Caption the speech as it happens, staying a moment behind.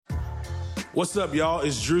What's up, y'all?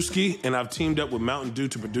 It's Drewski, and I've teamed up with Mountain Dew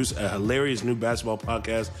to produce a hilarious new basketball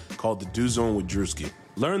podcast called The Dew Zone with Drewski.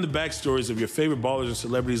 Learn the backstories of your favorite ballers and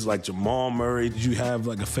celebrities like Jamal Murray. Did you have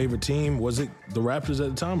like a favorite team? Was it the Raptors at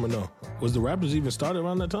the time or no? Was the Raptors even started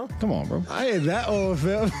around that time? Come on, bro. I ain't that old,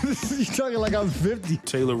 fam. You talking like I'm 50.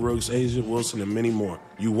 Taylor Rooks, Asia Wilson, and many more.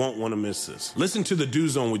 You won't want to miss this. Listen to The Dew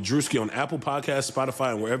Zone with Drewski on Apple Podcasts,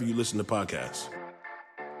 Spotify, and wherever you listen to podcasts.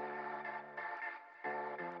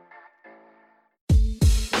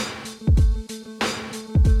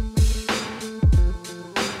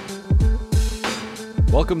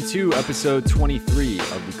 Welcome to episode 23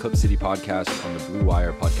 of the Clip City podcast on the Blue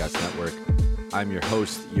Wire Podcast Network. I'm your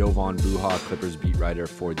host, Jovan Buha, Clippers beat writer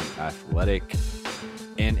for The Athletic.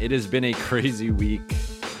 And it has been a crazy week,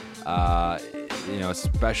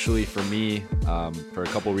 especially for me, for a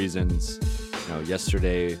couple reasons.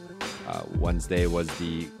 Yesterday, Wednesday, was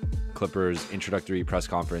the Clippers introductory press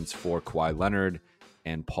conference for Kawhi Leonard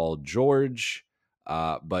and Paul George.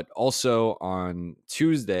 But also on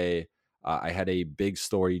Tuesday, I had a big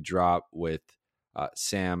story drop with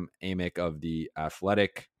Sam Amick of The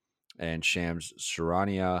Athletic and Shams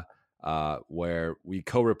Charania, where we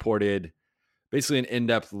co-reported basically an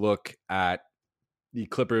in-depth look at the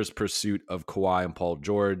Clippers' pursuit of Kawhi and Paul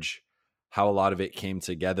George, how a lot of it came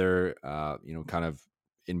together, kind of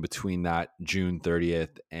in between that June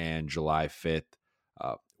 30th and July 5th,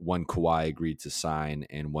 when Kawhi agreed to sign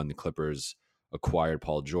and when the Clippers acquired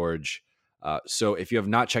Paul George. So if you have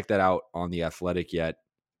not checked that out on The Athletic yet,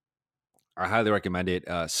 I highly recommend it.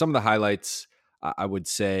 Some of the highlights, I would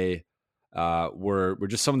say, were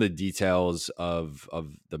just some of the details of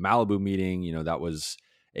the Malibu meeting. That was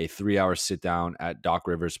a 3-hour sit down at Doc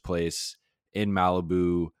Rivers' place in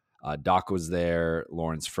Malibu. Doc was there,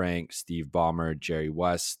 Lawrence Frank, Steve Ballmer, Jerry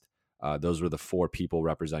West. Those were the four people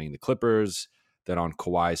representing the Clippers. Then on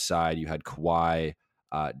Kawhi's side, you had Kawhi,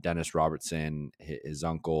 Dennis Robertson, his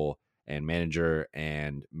uncle and manager,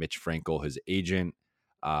 and Mitch Frankel, his agent,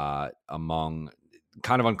 among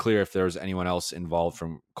kind of unclear if there was anyone else involved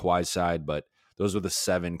from Kawhi's side, but those were the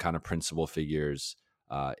seven kind of principal figures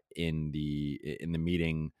in the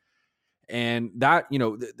meeting. And that,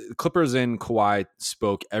 the Clippers and Kawhi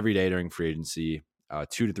spoke every day during free agency,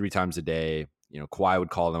 2 to 3 times a day. Kawhi would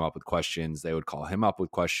call them up with questions. They would call him up with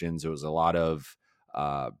questions. It was a lot of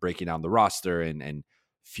breaking down the roster and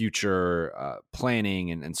future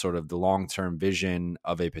planning and sort of the long-term vision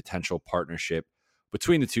of a potential partnership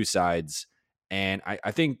between the two sides. And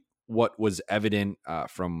I think what was evident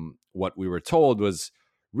from what we were told was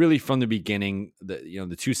really from the beginning that,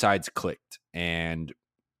 the two sides clicked, and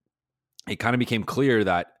it kind of became clear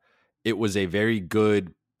that it was a very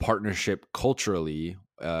good partnership culturally,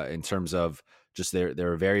 in terms of just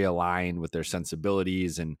they're very aligned with their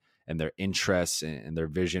sensibilities and their interests and their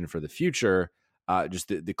vision for the future. Just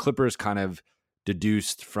the Clippers kind of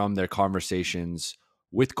deduced from their conversations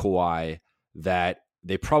with Kawhi that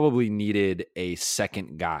they probably needed a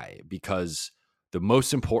second guy, because the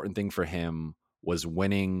most important thing for him was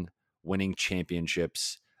winning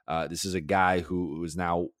championships. This is a guy who has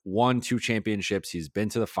now won 2 championships. He's been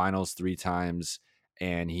to the finals 3 times,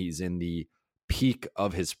 and he's in the peak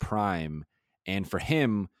of his prime. And for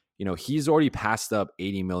him, he's already passed up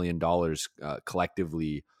 $80 million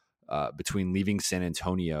collectively between leaving San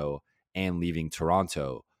Antonio and leaving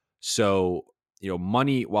Toronto. So,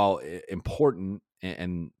 money, while important,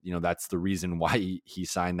 and that's the reason why he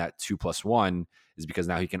signed that 2+1, is because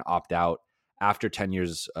now he can opt out after 10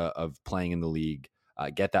 years of playing in the league,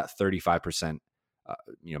 get that 35%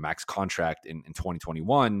 max contract in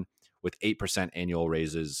 2021 with 8% annual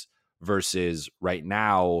raises, versus right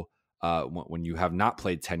now, when you have not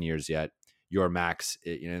played 10 years yet, your max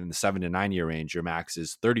in the 7 to 9 year range, your max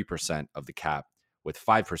is 30% of the cap with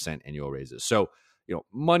 5% annual raises. So,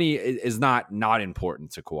 money is not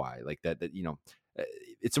important to Kawhi. Like that,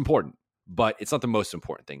 it's important, but it's not the most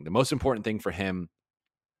important thing. The most important thing for him,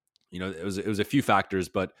 it was a few factors,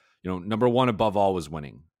 but, number one above all was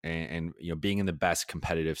winning and being in the best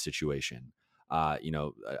competitive situation.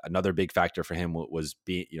 Another big factor for him was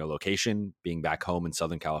being, location, being back home in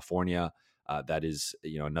Southern California. That is,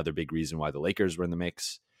 another big reason why the Lakers were in the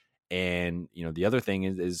mix. And, the other thing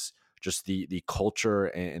is just the culture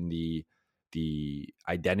and the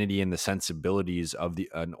identity and the sensibilities of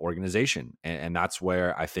an organization. And that's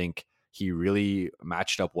where I think he really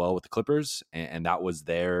matched up well with the Clippers. And that was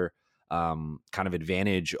their kind of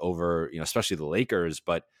advantage over, especially the Lakers,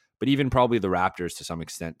 but even probably the Raptors to some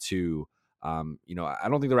extent too. I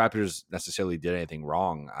don't think the Raptors necessarily did anything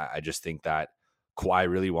wrong. I just think that Kawhi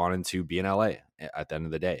really wanted to be in LA at the end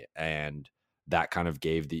of the day. And that kind of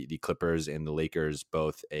gave the Clippers and the Lakers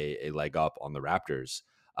both a leg up on the Raptors.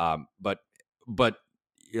 But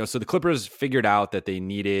so the Clippers figured out that they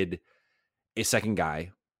needed a second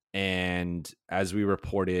guy, and as we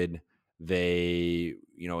reported, they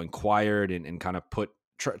inquired and kind of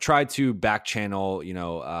tried to back channel.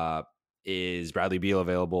 Is Bradley Beal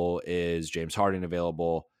available? Is James Harden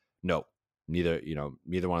available? No, neither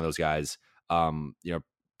one of those guys.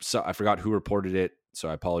 So I forgot who reported it, so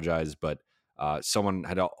I apologize, but someone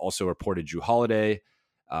had also reported Jrue Holiday.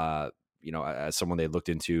 As someone they looked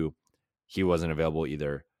into, he wasn't available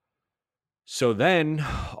either. So then,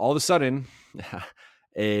 all of a sudden,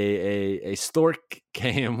 a stork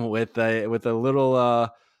came with a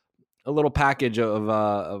little package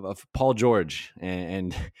of Paul George,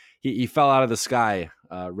 and he fell out of the sky,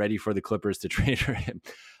 ready for the Clippers to trade for him.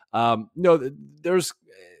 There's,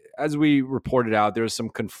 as we reported out, there's some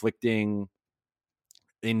conflicting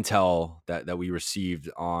intel that we received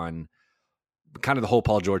on kind of the whole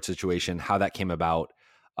Paul George situation, how that came about.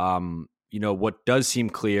 What does seem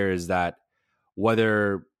clear is that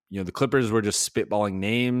whether the Clippers were just spitballing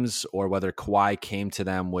names or whether Kawhi came to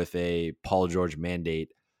them with a Paul George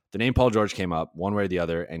mandate, the name Paul George came up one way or the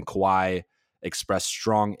other, and Kawhi expressed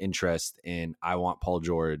strong interest in, I want Paul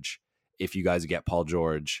George. If you guys get Paul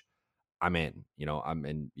George, I'm in.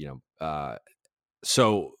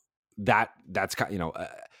 So that's kind of,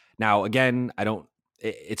 now again,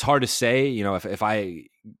 it's hard to say, if I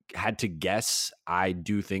had to guess, I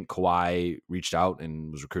do think Kawhi reached out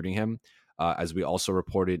and was recruiting him. As we also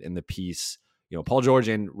reported in the piece, Paul George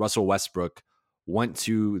and Russell Westbrook went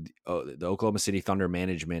to the Oklahoma City Thunder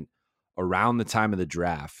management around the time of the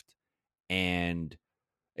draft and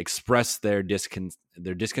expressed their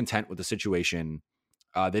discontent with the situation.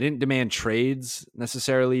 They didn't demand trades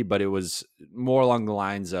necessarily, but it was more along the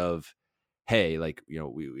lines of, hey,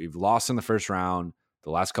 we've lost in the first round the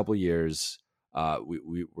last couple of years.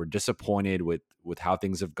 We were disappointed with how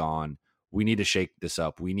things have gone. We need to shake this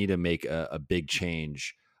up. We need to make a big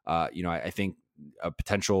change. I think a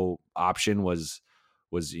potential option was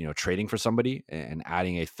trading for somebody and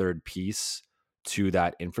adding a third piece to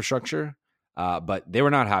that infrastructure. But they were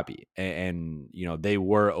not happy, and they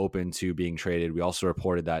were open to being traded. We also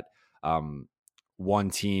reported that one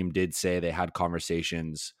team did say they had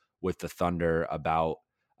conversations with the Thunder about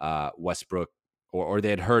Westbrook, or they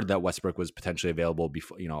had heard that Westbrook was potentially available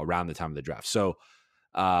before, around the time of the draft. So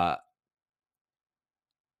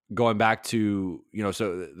going back to,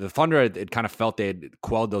 so the Thunder, it kind of felt they had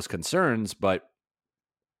quelled those concerns, but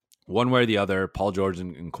one way or the other, Paul George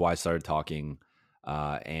and Kawhi started talking,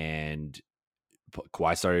 and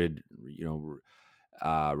Kawhi started,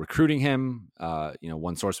 recruiting him.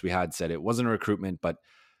 One source we had said it wasn't a recruitment, but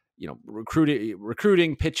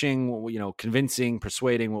recruiting, pitching, convincing,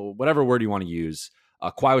 persuading, whatever word you want to use.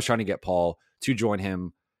 Kawhi was trying to get Paul to join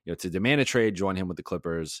him, to demand a trade, join him with the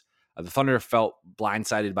Clippers. The Thunder felt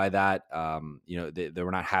blindsided by that. They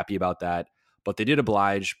were not happy about that, but they did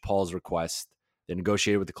oblige Paul's request. They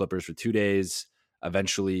negotiated with the Clippers for 2 days,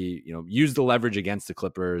 eventually, used the leverage against the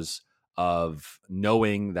Clippers of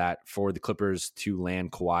knowing that for the Clippers to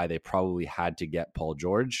land Kawhi, they probably had to get Paul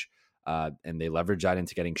George. And they leveraged that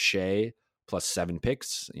into getting Shea plus 7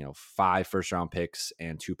 picks, 5 first-round picks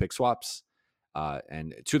and 2 pick swaps.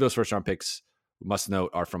 And 2 of those first-round picks, we must note,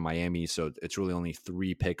 are from Miami. So it's really only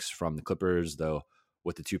 3 picks from the Clippers, though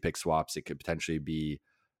with the 2 pick swaps, it could potentially be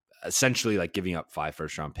essentially like giving up 5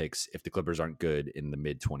 first-round picks if the Clippers aren't good in the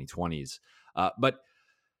mid-2020s. But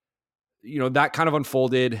that kind of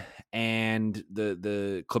unfolded, and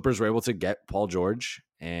the Clippers were able to get Paul George,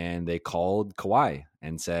 and they called Kawhi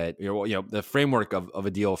and said, the framework of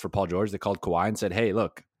a deal for Paul George, they called Kawhi and said, hey,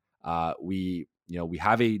 look, we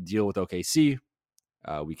have a deal with OKC.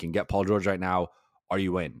 We can get Paul George right now. Are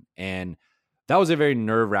you in? And that was a very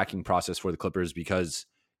nerve-wracking process for the Clippers, because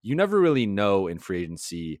you never really know in free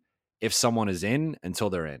agency if someone is in until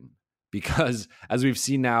they're in. Because as we've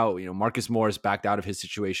seen now, Marcus Morris backed out of his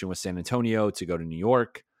situation with San Antonio to go to New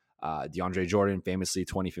York. DeAndre Jordan, famously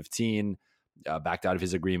 2015, backed out of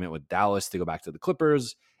his agreement with Dallas to go back to the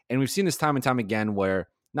Clippers. And we've seen this time and time again where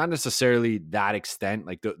not necessarily that extent,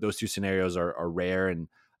 like those 2 scenarios are rare. And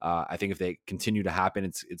I think if they continue to happen,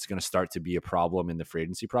 it's going to start to be a problem in the free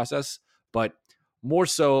agency process. But more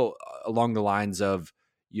so along the lines of,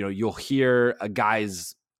 you'll hear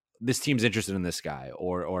this team's interested in this guy,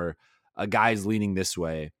 or a guy's leaning this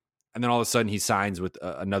way, and then all of a sudden he signs with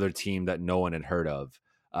another team that no one had heard of.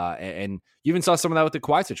 And you even saw some of that with the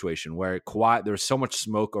Kawhi situation, where there was so much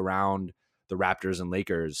smoke around the Raptors and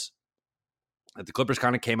Lakers that the Clippers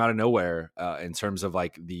kind of came out of nowhere in terms of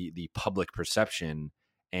like the public perception.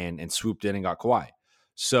 and swooped in and got Kawhi.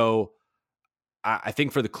 So I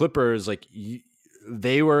think for the Clippers, like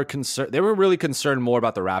they were concerned, they were really concerned more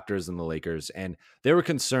about the Raptors than the Lakers. And they were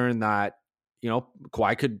concerned that,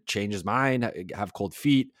 Kawhi could change his mind, have cold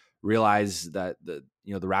feet, realize that the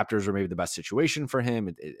Raptors were maybe the best situation for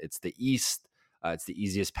him. It's the East. It's the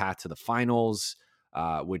easiest path to the finals,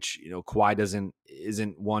 which, Kawhi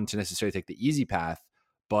isn't one to necessarily take the easy path,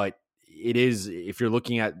 but it is, if you're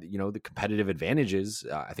looking at, the competitive advantages,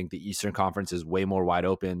 I think the Eastern Conference is way more wide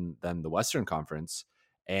open than the Western Conference.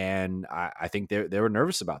 And I think they were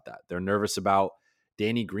nervous about that. They're nervous about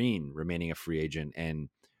Danny Green remaining a free agent and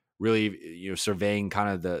really, surveying kind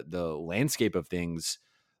of the landscape of things.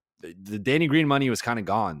 The Danny Green money was kind of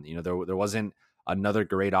gone. There wasn't another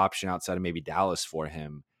great option outside of maybe Dallas for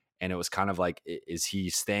him. And it was kind of like, is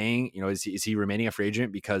he staying? Is he remaining a free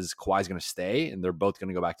agent because Kawhi's going to stay and they're both going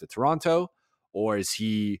to go back to Toronto? Or is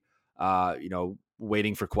he,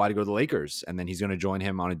 waiting for Kawhi to go to the Lakers and then he's going to join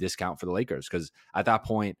him on a discount for the Lakers? Because at that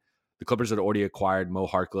point, the Clippers had already acquired Mo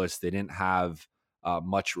Harkless. They didn't have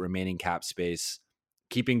much remaining cap space.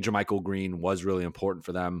 Keeping JaMychal Green was really important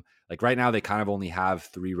for them. Like right now, they kind of only have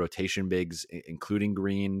 3 rotation bigs, including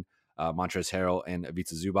Green, Montrezl Harrell, and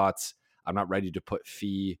Ivica Zubac. I'm not ready to put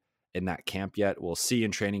Fee in that camp yet. We'll see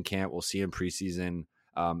in training camp. We'll see in preseason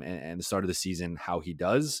and the start of the season how he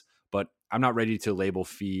does. But I'm not ready to label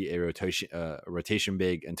Fee a rotation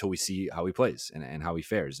big until we see how he plays and how he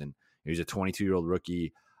fares. And he's a 22-year-old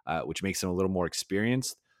rookie, which makes him a little more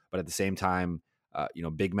experienced. But at the same time,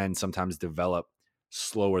 big men sometimes develop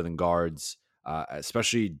slower than guards,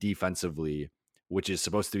 especially defensively, which is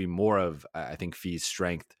supposed to be more of, I think, Fee's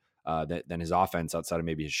strength than his offense outside of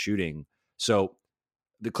maybe his shooting. So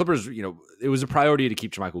the Clippers, it was a priority to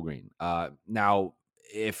keep JaMychal Green. Now,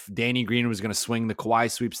 if Danny Green was going to swing the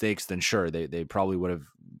Kawhi sweepstakes, then sure, they probably would have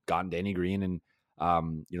gotten Danny Green and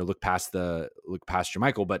look past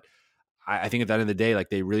JaMychal. But I think at the end of the day, like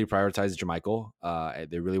they really prioritized JaMychal.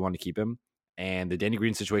 They really wanted to keep him, and the Danny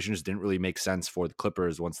Green situation just didn't really make sense for the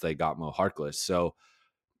Clippers once they got Mo Harkless. So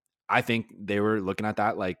I think they were looking at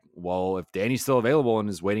that like, well, if Danny's still available and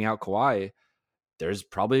is waiting out Kawhi, there's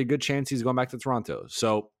probably a good chance he's going back to Toronto.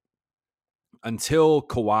 So until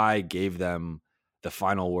Kawhi gave them the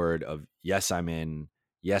final word of, yes, I'm in,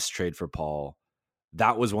 yes, trade for Paul,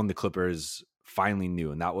 that was when the Clippers finally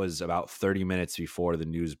knew. And that was about 30 minutes before the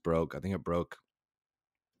news broke. I think it broke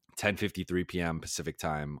 10:53 p.m. Pacific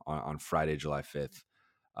time on Friday, July 5th.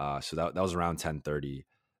 So that was around 10:30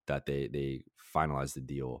 that they finalized the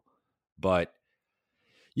deal. But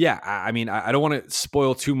yeah, I mean, I don't want to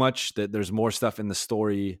spoil too much. That there's more stuff in the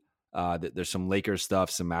story. There's some Lakers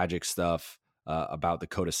stuff, some Magic stuff about the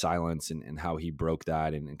code of silence and how he broke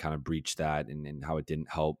that and kind of breached that and how it didn't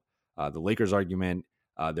help the Lakers argument.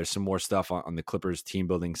 There's some more stuff on the Clippers team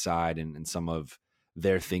building side and some of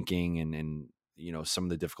their thinking and some of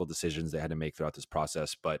the difficult decisions they had to make throughout this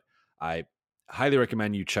process. But I highly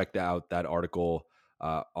recommend you check out that article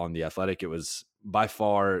on The Athletic. It was by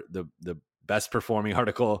far the best performing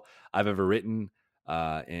article I've ever written.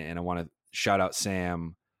 And I want to shout out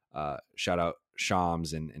Sam, shout out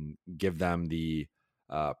Shams, and give them the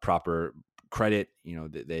proper credit.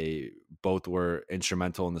 They both were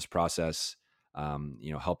instrumental in this process,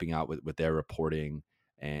 helping out with their reporting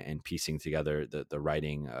and piecing together the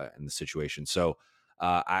writing and the situation. So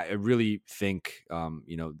I really think,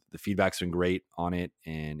 the feedback's been great on it.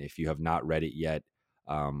 And if you have not read it yet,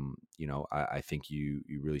 I think you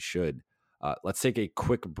really should. Let's take a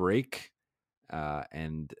quick break,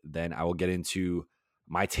 and then I will get into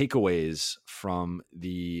my takeaways from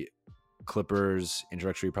the Clippers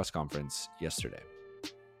introductory press conference yesterday.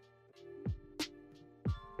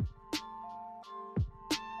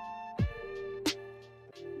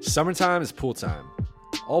 Summertime is pool time.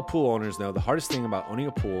 All pool owners know the hardest thing about owning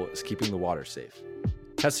a pool is keeping the water safe.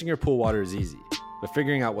 Testing your pool water is easy, but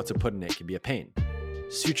figuring out what to put in it can be a pain.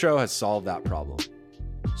 Sutro has solved that problem.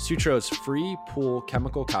 Sutro's free pool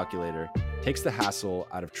chemical calculator takes the hassle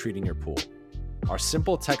out of treating your pool. Our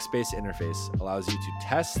simple text-based interface allows you to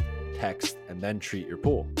test, text, and then treat your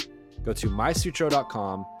pool. Go to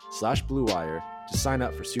mysutro.com/bluewire to sign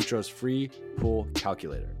up for Sutro's free pool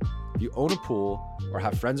calculator. If you own a pool or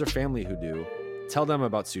have friends or family who do, tell them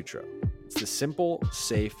about Sutro. It's the simple,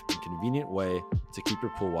 safe, and convenient way to keep your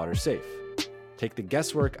pool water safe. Take the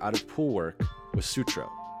guesswork out of pool work with Sutro.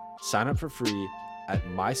 Sign up for free at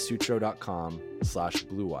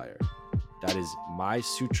mysutro.com/bluewire. That is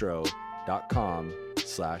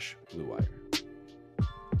mysutro.com/bluewire.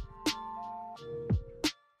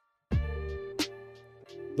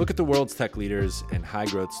 Look at the world's tech leaders and high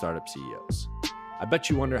growth startup CEOs. I bet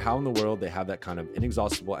you wonder how in the world they have that kind of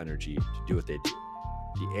inexhaustible energy to do what they do.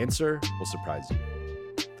 The answer will surprise you.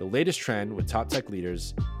 The latest trend with top tech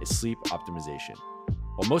leaders is sleep optimization.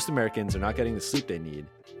 While most Americans are not getting the sleep they need,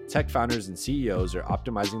 tech founders and CEOs are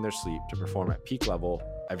optimizing their sleep to perform at peak level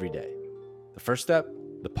every day. The first step,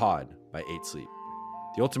 the Pod by 8 Sleep,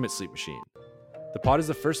 the ultimate sleep machine. The Pod is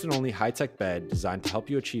the first and only high-tech bed designed to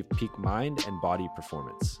help you achieve peak mind and body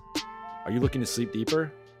performance. Are you looking to sleep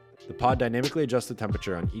deeper? The Pod dynamically adjusts the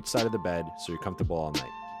temperature on each side of the bed so you're comfortable all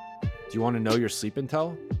night. Do you want to know your sleep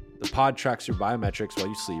intel? The Pod tracks your biometrics while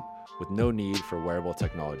you sleep with no need for wearable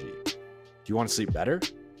technology. Do you want to sleep better?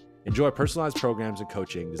 Enjoy personalized programs and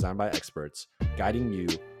coaching designed by experts, guiding you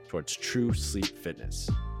towards true sleep fitness.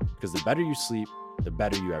 Because the better you sleep, the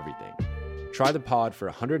better you everything. Try the Pod for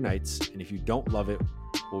 100 nights, and if you don't love it,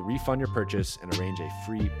 we'll refund your purchase and arrange a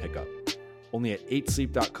free pickup. Only at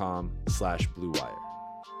 8sleep.com/Blue Wire.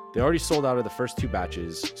 They already sold out of the first 2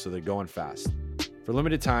 batches, so they're going fast. For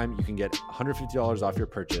limited time, you can get $150 off your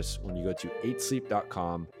purchase when you go to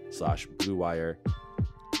 8sleep.com/Blue Wire,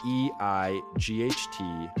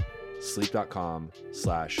 EIGHT,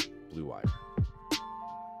 sleep.com/Blue Wire.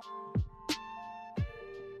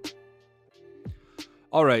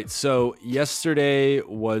 All right, so yesterday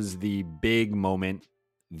was the big moment,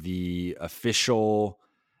 the official,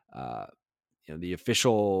 the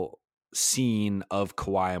official scene of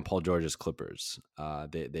Kawhi and Paul George's Clippers.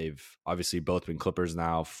 They've obviously both been Clippers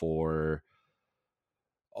now for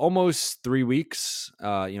almost 3 weeks.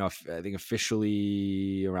 I think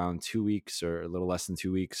officially around 2 weeks or a little less than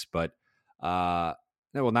 2 weeks, but no,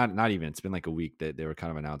 well, not even. It's been like a week that they were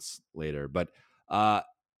kind of announced later, but.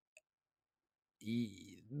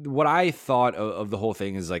 What I thought of the whole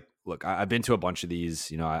thing is like, look, I've been to a bunch of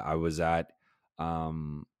these. I was at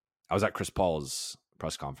Chris Paul's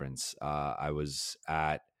press conference. I was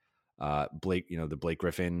at Blake, the Blake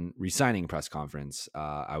Griffin re-signing press conference.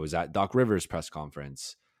 I was at Doc Rivers' press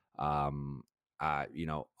conference. On and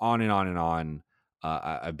on and on.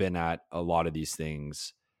 I've been at a lot of these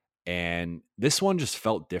things, and this one just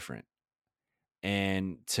felt different.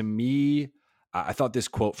 And to me, I thought this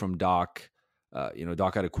quote from Doc.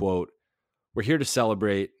 Doc had a quote, "We're here to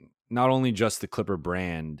celebrate not only just the Clipper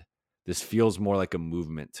brand, this feels more like a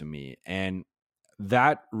movement to me." And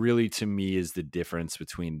that really, to me, is the difference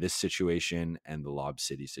between this situation and the Lob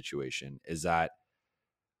City situation, is that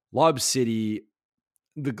Lob City,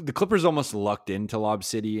 the Clippers almost lucked into Lob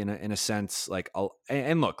City in a sense.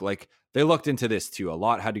 And look, like they lucked into this too. A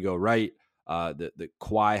lot had to go right. The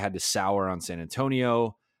Kawhi had to sour on San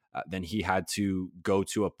Antonio. Then he had to go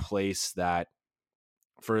to a place that,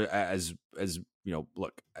 look,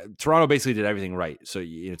 Toronto basically did everything right. So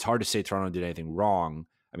it's hard to say Toronto did anything wrong.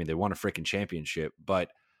 I mean, they won a freaking championship,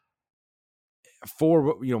 but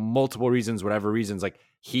for multiple reasons, whatever reasons, like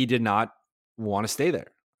he did not want to stay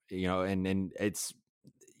there. And it's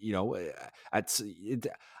I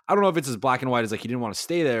don't know if it's as black and white as like he didn't want to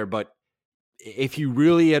stay there, but if he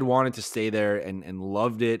really had wanted to stay there and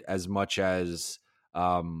loved it as much as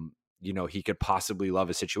he could possibly love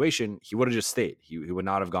a situation, he would have just stayed. He would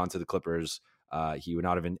not have gone to the Clippers. He would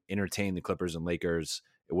not have entertained the Clippers and Lakers.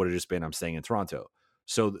 It would have just been, I'm staying in Toronto.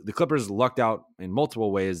 So the Clippers lucked out in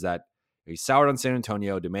multiple ways that he soured on San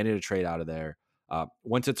Antonio, demanded a trade out of there,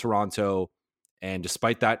 went to Toronto, and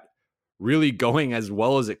despite that really going as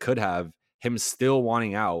well as it could have, him still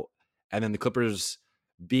wanting out, and then the Clippers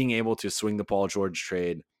being able to swing the Paul George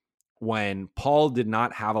trade when Paul did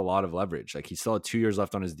not have a lot of leverage. Like he still had 2 years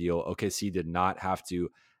left on his deal. OKC did not have to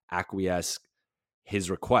acquiesce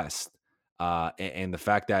his request. And the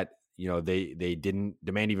fact that, they didn't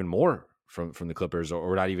demand even more from the Clippers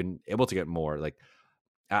or not even able to get more. Like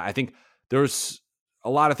I think there's a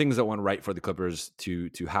lot of things that went right for the Clippers to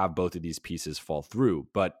have both of these pieces fall through.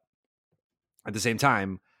 But at the same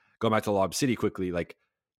time, going back to Lob City quickly, like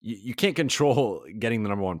you can't control getting the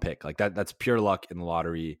number 1 pick. Like that's pure luck in the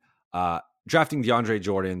lottery. Drafting DeAndre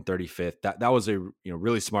Jordan 35th, that was a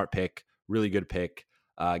really smart pick, really good pick.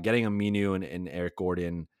 Getting Aminu and Eric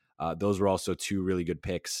Gordon, those were also 2 really good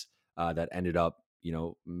picks that ended up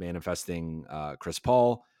manifesting Chris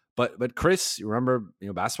Paul. But Chris, remember,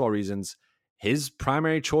 basketball reasons, his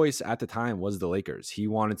primary choice at the time was the Lakers. He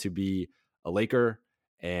wanted to be a Laker,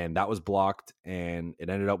 and that was blocked, and it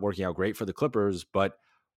ended up working out great for the Clippers. But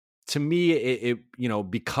to me, it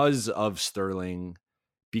because of Sterling,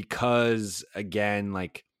 because again,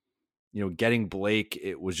 like, getting Blake,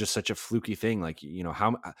 it was just such a fluky thing. Like,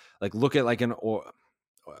 look at like an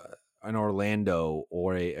Orlando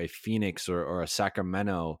or a Phoenix or a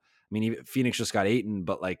Sacramento. I mean, even Phoenix just got Ayton,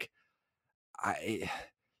 but like,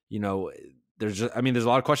 there's a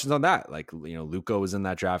lot of questions on that. Like, Luka was in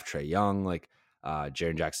that draft, Trae Young, like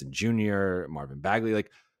Jaren Jackson Jr., Marvin Bagley.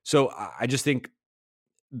 Like, so I just think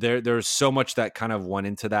there's so much that kind of went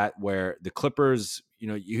into that, where the Clippers,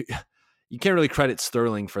 you can't really credit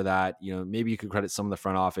Sterling for that. Maybe you could credit some of the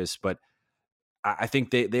front office, but I think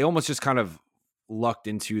they almost just kind of lucked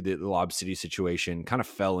into the Lob City situation, kind of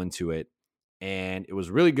fell into it, and it was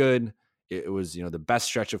really good. It was, the best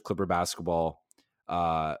stretch of Clipper basketball,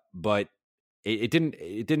 but it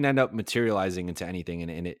didn't end up materializing into anything,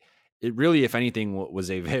 and it really, if anything, was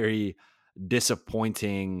a very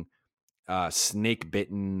disappointing, snake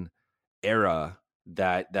bitten era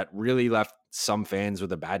that really left some fans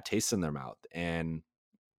with a bad taste in their mouth. And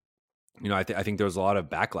I think there was a lot of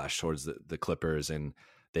backlash towards the Clippers, and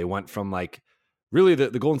they went from like, really the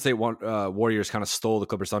Golden State Warriors kind of stole the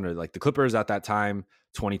Clippers thunder. Like, the Clippers at that time,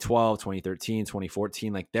 2012, 2013,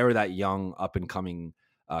 2014, like they were that young up and coming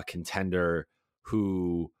contender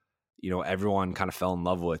who, everyone kind of fell in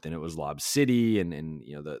love with, and it was Lob City and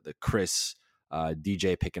the Chris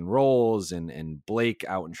DJ pick and rolls and Blake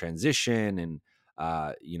out in transition and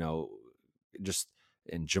just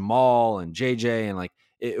and Jamal and JJ, and like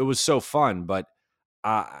it was so fun. But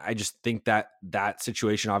I just think that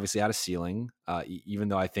situation obviously had a ceiling, even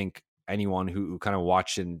though I think anyone who kind of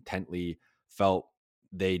watched intently felt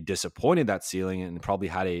they disappointed that ceiling and probably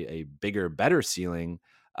had a bigger, better ceiling.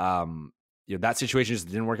 That situation just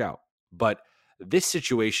didn't work out. But this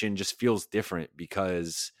situation just feels different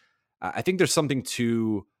because I think there's something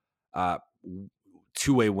to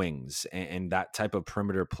two-way wings and that type of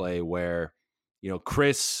perimeter play where,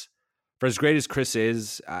 Chris, for as great as Chris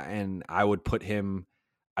is, and I would put him,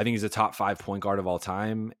 I think he's a top 5 point guard of all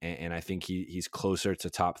time. And I think he's closer to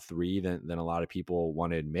top 3 than a lot of people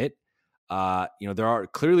want to admit. There are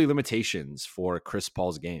clearly limitations for Chris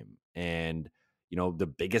Paul's game. And,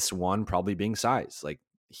 the biggest one probably being size. Like,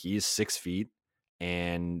 he's 6 feet,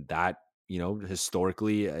 and that,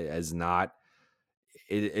 historically it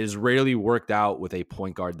is rarely worked out with a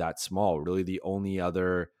point guard that small. Really, the only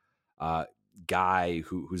other guy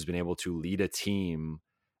who's been able to lead a team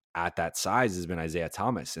at that size has been Isaiah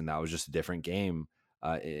Thomas, and that was just a different game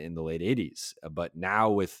in the late 80s. But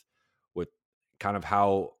now with kind of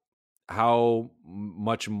how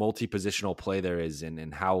much multi-positional play there is,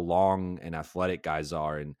 and how long and athletic guys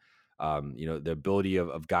are, and the ability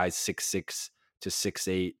of guys 6'6" to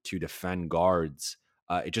 6'8" to defend guards,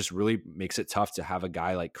 it just really makes it tough to have a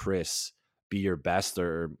guy like Chris be your best,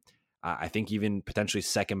 or I think even potentially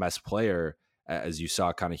second best player, as you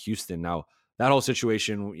saw kind of Houston. Now, that whole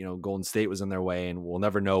situation, Golden State was in their way, and we'll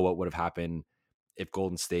never know what would have happened if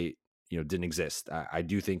Golden State, didn't exist. I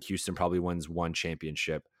do think Houston probably wins one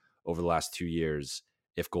championship over the last 2 years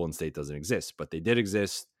if Golden State doesn't exist, but they did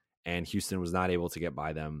exist, and Houston was not able to get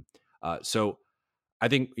by them. So I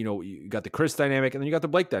think, you got the Chris dynamic, and then you got the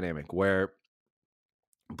Blake dynamic, where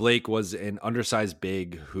Blake was an undersized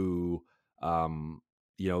big who,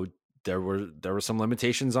 there were some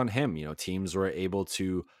limitations on him. Teams were able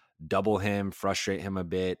to double him, frustrate him a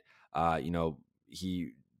bit.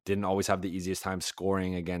 He didn't always have the easiest time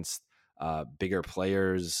scoring against bigger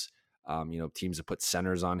players. Teams have put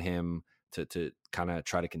centers on him to kind of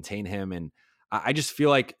try to contain him. And I just feel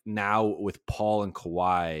like now with Paul and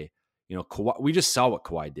Kawhi, we just saw what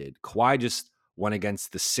Kawhi did. Kawhi just went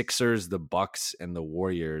against the Sixers, the Bucks, and the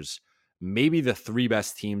Warriors, maybe the 3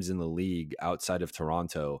 best teams in the league outside of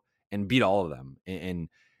Toronto, and beat all of them. And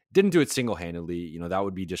didn't do it single-handedly. That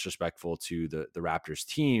would be disrespectful to the Raptors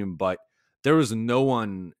team, but there was no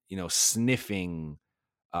one, sniffing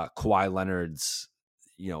Kawhi Leonard's,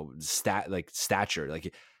 stature.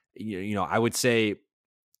 Like, I would say,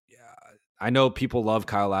 I know people love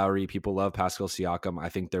Kyle Lowry, people love Pascal Siakam. I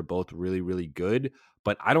think they're both really, really good,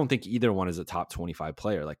 but I don't think either one is a top 25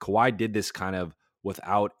 player. Like, Kawhi did this kind of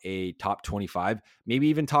without a top 25, maybe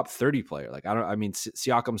even top 30 player. Like,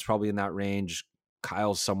 Siakam's probably in that range.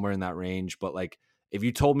 Kyle's somewhere in that range. But like, if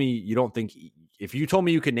you told me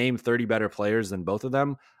you could name 30 better players than both of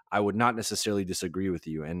them, I would not necessarily disagree with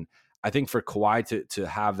you. And I think for Kawhi to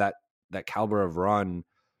have that caliber of run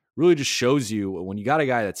really just shows you, when you got a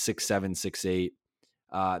guy that's 6'7", 6'8",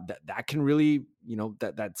 that can really,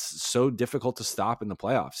 that's so difficult to stop in the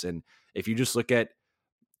playoffs. And if you just look at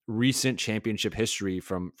recent championship history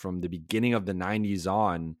from the beginning of the 90s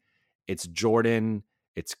on, it's Jordan,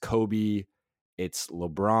 it's Kobe, it's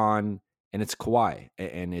LeBron, and it's Kawhi.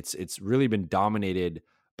 And it's really been dominated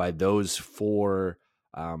by those 4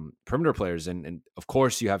 perimeter players. And of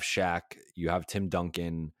course you have Shaq, you have Tim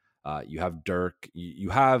Duncan, you have Dirk, you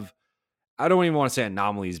have, I don't even want to say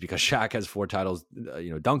anomalies because Shaq has 4 titles,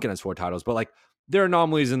 Duncan has 4 titles, but like they're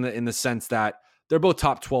anomalies in the sense that they're both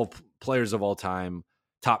top 12 players of all time,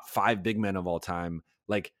 top 5 big men of all time.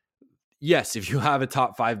 Like, yes, if you have a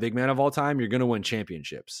top 5 big man of all time, you're going to win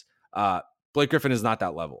championships. Blake Griffin is not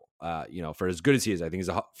that level. For as good as he is, I think he's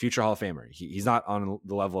a future Hall of Famer. He's not on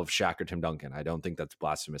the level of Shaq or Tim Duncan. I don't think that's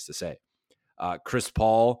blasphemous to say. Chris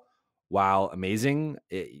Paul, while amazing,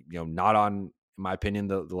 not on, in my opinion,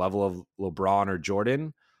 the level of LeBron or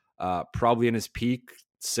Jordan. Probably in his peak,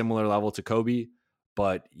 similar level to Kobe,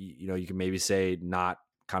 but you can maybe say not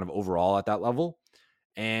kind of overall at that level.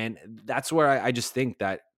 And that's where I just think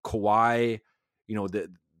that Kawhi,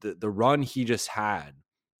 the run he just had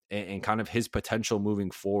and kind of his potential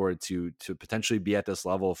moving forward to potentially be at this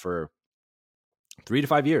level for 3 to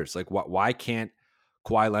 5 years. Like, why can't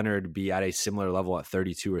Kawhi Leonard be at a similar level at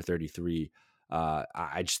 32 or 33?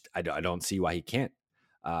 I don't see why he can't.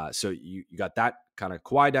 So you got that kind of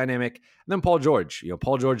Kawhi dynamic. And then Paul George.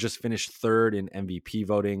 Paul George just finished 3rd in MVP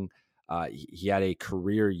voting. He had a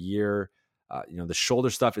career year. The shoulder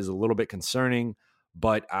stuff is a little bit concerning,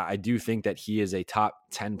 but I do think that he is a top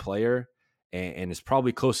 10 player and is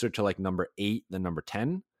probably closer to like number 8 than number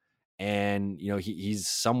 10. And, he's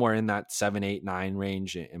somewhere in that 7, 8, 9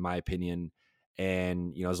 range, in my opinion.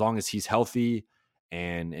 And, as long as he's healthy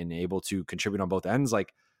and able to contribute on both ends,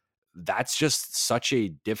 like, that's just such a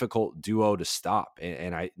difficult duo to stop.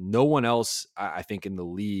 And no one else, I think, in the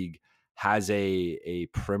league has a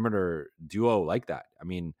perimeter duo like that. I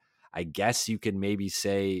mean, I guess you can maybe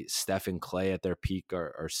say Steph and Clay at their peak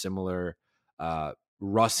are similar.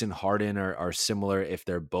 Russ and Harden are similar if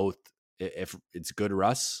it's good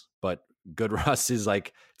Russ, but good Russ is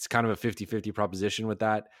like, it's kind of a 50-50 proposition with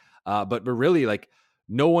that. But really, like,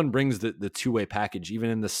 no one brings the two-way package, even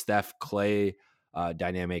in the Steph Clay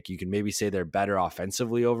dynamic. You can maybe say they're better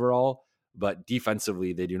offensively overall, but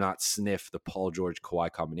defensively they do not sniff the Paul George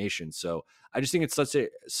Kawhi combination. So I just think it's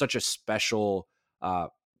such a special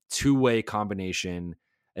two-way combination.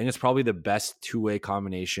 I think it's probably the best two-way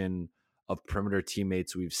combination of perimeter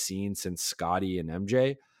teammates we've seen since Scottie and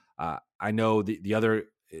MJ. I know the other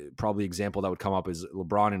probably example that would come up is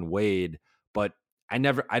LeBron and Wade, but I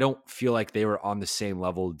don't feel like they were on the same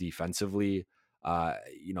level defensively.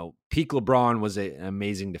 Peak LeBron was an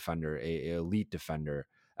amazing defender, a elite defender,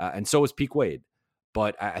 and so was peak Wade.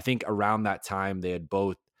 But I think around that time they had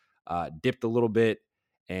both dipped a little bit,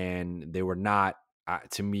 and they were not,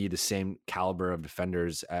 to me, the same caliber of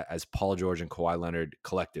defenders as Paul George and Kawhi Leonard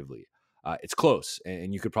collectively. It's close,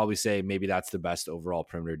 and you could probably say maybe that's the best overall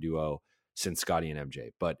perimeter duo since Scottie and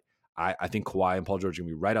MJ. But I think Kawhi and Paul George are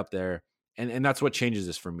going to be right up there, and that's what changes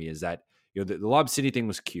this for me, is that the Lob City thing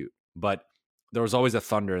was cute, but there was always a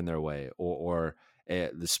Thunder in their way, or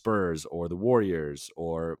the Spurs, or the Warriors,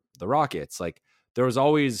 or the Rockets. Like, there was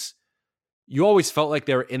always, you always felt like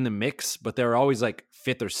they were in the mix, but they were always like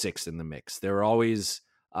 5th or 6th in the mix. They were always,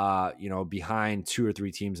 behind 2 or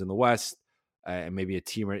 3 teams in the West, and maybe a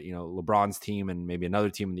team, LeBron's team, and maybe another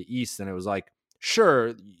team in the East. And it was like,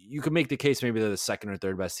 sure, you could make the case maybe they're the 2nd or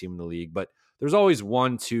 3rd best team in the league, but there's always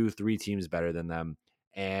 1, 2, 3 teams better than them.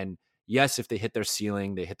 And yes, if they hit their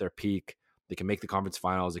ceiling, they hit their peak, they can make the conference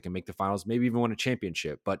finals, they can make the finals, maybe even win a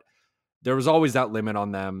championship. But there was always that limit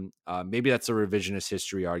on them. Maybe that's a revisionist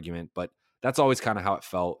history argument, but that's always kind of how it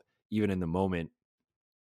felt, even in the moment.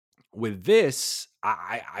 With this,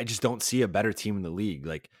 I just don't see a better team in the league.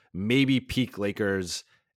 Like, maybe peak Lakers,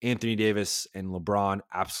 Anthony Davis and LeBron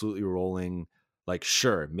absolutely rolling. Like,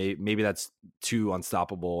 sure, maybe that's too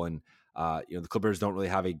unstoppable. And, the Clippers don't really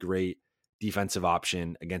have a great defensive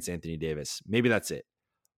option against Anthony Davis. Maybe that's it.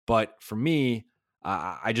 But for me,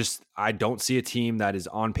 I don't see a team that is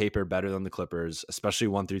on paper better than the Clippers, especially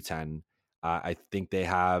 1 through 10. I think they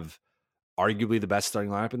have arguably the best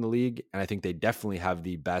starting lineup in the league, and I think they definitely have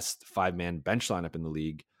the best 5-man bench lineup in the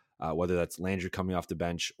league, whether that's Landry coming off the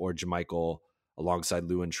bench or JaMychal alongside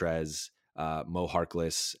Lou and Trez, Mo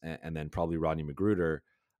Harkless, and then probably Rodney Magruder.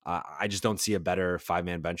 I just don't see a better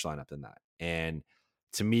 5-man bench lineup than that. And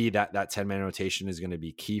to me, that 10-man rotation is going to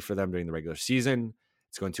be key for them during the regular season.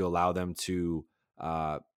 It's going to allow them to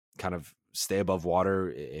kind of stay above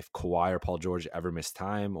water if Kawhi or Paul George ever miss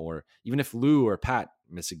time, or even if Lou or Pat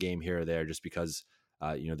miss a game here or there, just because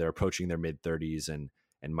they're approaching their mid-30s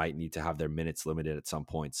and might need to have their minutes limited at some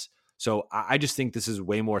points. So I just think this is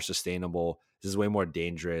way more sustainable. This is way more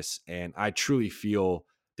dangerous, and I truly feel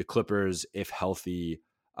the Clippers, if healthy,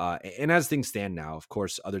 and as things stand now, of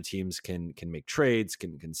course, other teams can make trades,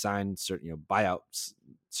 can sign certain, buy out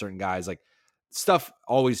certain guys. Like, stuff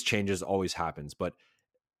always changes, always happens. But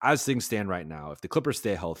as things stand right now, if the Clippers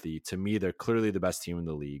stay healthy, to me, they're clearly the best team in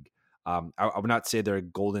the league. I would not say they're a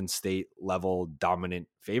Golden State level dominant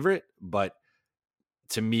favorite, but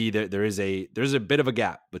to me, there's a bit of a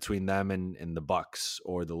gap between them and the Bucks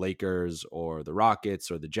or the Lakers or the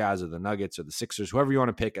Rockets or the Jazz or the Nuggets or the Sixers, whoever you want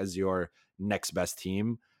to pick as your next best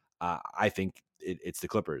team. I think it's the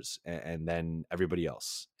Clippers and then everybody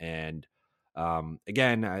else. And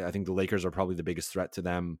again, I think the Lakers are probably the biggest threat to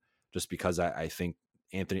them, just because I think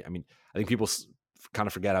I think people kind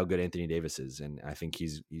of forget how good Anthony Davis is, and I think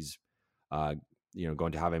he's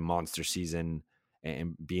going to have a monster season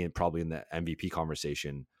and being probably in the MVP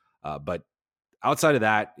conversation. But outside of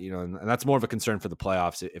that, and that's more of a concern for the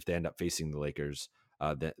playoffs if they end up facing the Lakers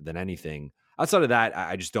than anything. Outside of that,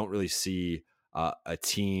 I just don't really see a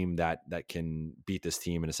team that can beat this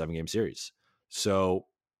team in a 7-game series. So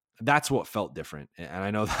that's what felt different. And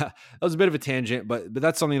I know that was a bit of a tangent, but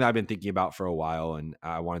that's something that I've been thinking about for a while, and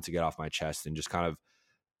I wanted to get off my chest and just kind of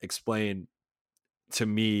explain. To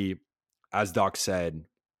me, as Doc said,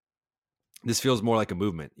 this feels more like a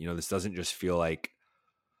movement. This doesn't just feel like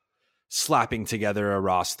slapping together a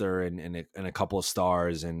roster and a couple of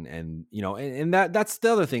stars and that's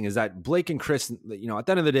the other thing, is that Blake and Chris, at the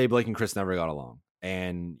end of the day, Blake and Chris never got along.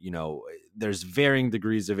 And, there's varying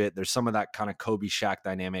degrees of it. There's some of that kind of Kobe Shaq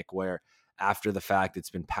dynamic where after the fact, it's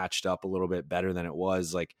been patched up a little bit better than it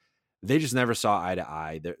was. Like, they just never saw eye to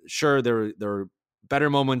eye. There were better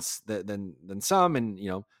moments than some. And,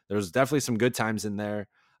 there's definitely some good times in there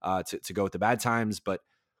to go with the bad times. But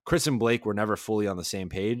Chris and Blake were never fully on the same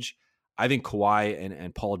page. I think Kawhi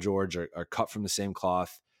and Paul George are cut from the same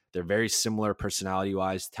cloth. They're very similar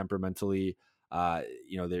personality-wise, temperamentally.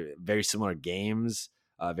 They're very similar games,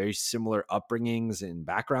 very similar upbringings and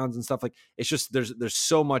backgrounds and stuff. Like, it's just there's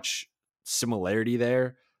so much similarity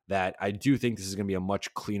there that I do think this is going to be a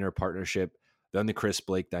much cleaner partnership than the Chris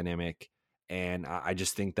Blake dynamic. And I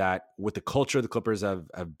just think that with the culture the Clippers have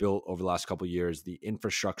built over the last couple of years, the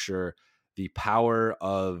infrastructure, the power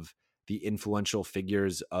of the influential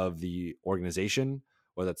figures of the organization,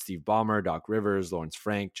 whether that's Steve Ballmer, Doc Rivers, Lawrence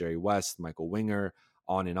Frank, Jerry West, Michael Winger,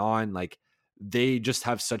 on, like, they just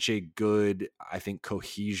have such a good, I think,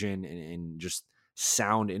 cohesion and just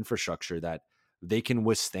sound infrastructure that they can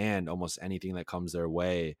withstand almost anything that comes their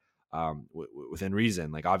way within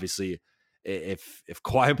reason. Like, obviously, if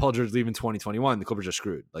Kawhi and Paul George leave in 2021, the Clippers are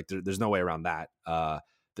screwed. Like, there's no way around that.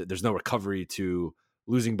 There's no recovery to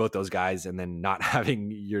losing both those guys and then not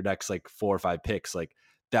having your next like 4 or 5 picks. Like,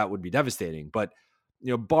 that would be devastating. But,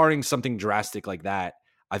 barring something drastic like that,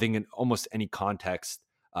 I think in almost any context,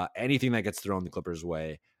 anything that gets thrown the Clippers'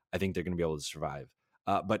 way, I think they're going to be able to survive.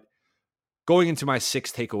 But going into my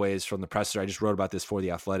 6 takeaways from the presser, I just wrote about this for The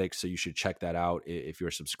Athletic, so you should check that out if you're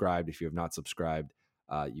subscribed. If you have not subscribed,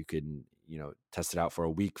 you can test it out for a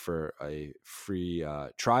week for a free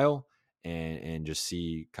trial and just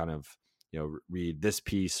see kind of, read this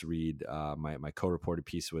piece, read my co-reported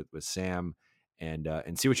piece with Sam,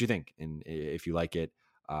 and see what you think. And if you like it,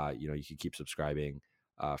 you can keep subscribing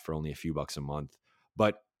for only a few bucks a month.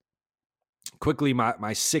 But quickly,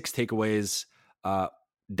 my 6 takeaways,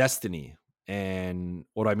 destiny. And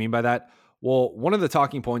what do I mean by that? Well, one of the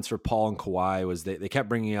talking points for Paul and Kawhi was they kept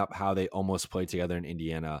bringing up how they almost played together in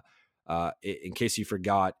Indiana. In case you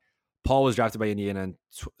forgot, Paul was drafted by Indiana in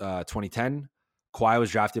 2010. Kawhi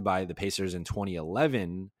was drafted by the Pacers in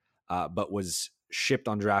 2011, but was shipped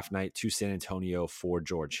on draft night to San Antonio for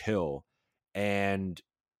George Hill. And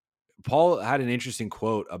Paul had an interesting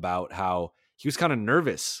quote about how he was kind of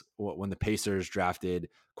nervous when the Pacers drafted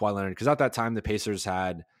Kawhi Leonard, because at that time the Pacers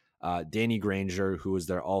had Danny Granger, who was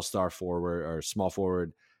their all-star forward or small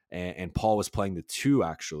forward, and Paul was playing the 2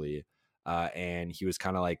 actually. And he was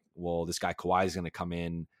kind of like, well, this guy Kawhi is going to come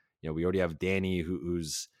in. We already have Danny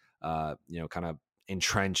who's kind of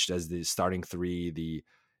entrenched as the starting 3,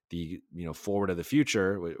 the forward of the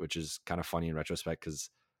future, which is kind of funny in retrospect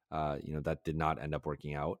because that did not end up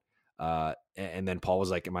working out. And then Paul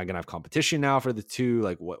was like, am I going to have competition now for the 2?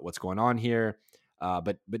 Like, what's going on here?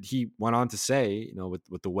 But he went on to say,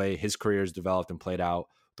 with the way his career has developed and played out,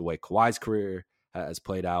 the way Kawhi's career has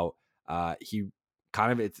played out, he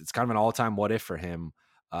kind of, it's kind of an all-time what if for him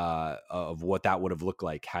of what that would have looked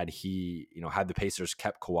like had he, had the Pacers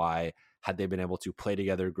kept Kawhi, had they been able to play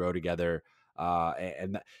together, grow together.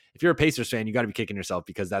 And if you're a Pacers fan, you got to be kicking yourself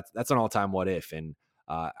because that's an all-time what if. And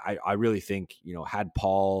I really think, had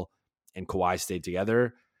Paul and Kawhi stayed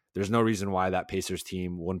together, there's no reason why that Pacers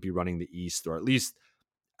team wouldn't be running the East, or at least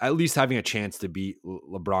having a chance to beat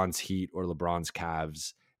LeBron's Heat or LeBron's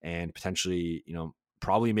Cavs, and potentially,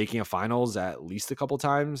 probably making a finals at least a couple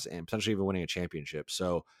times and potentially even winning a championship.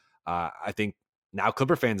 So I think now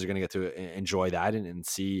Clipper fans are going to get to enjoy that and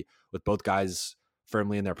see, with both guys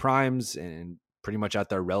firmly in their primes and pretty much at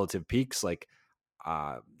their relative peaks. Like,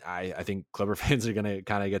 I think Clipper fans are going to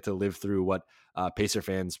kind of get to live through what Pacer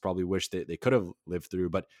fans probably wish that they could have lived through.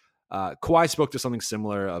 But Kawhi spoke to something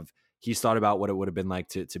similar of he's thought about what it would have been like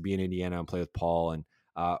to be in Indiana and play with Paul. And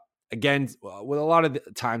again, with a lot of the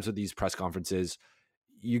times with these press conferences,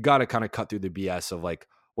 you got to kind of cut through the BS of like,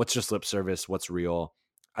 what's just lip service, what's real.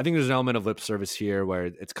 I think there's an element of lip service here where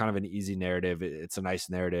it's kind of an easy narrative. It's a nice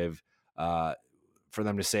narrative for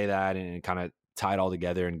them to say that and kind of tie it all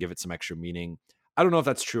together and give it some extra meaning. I don't know if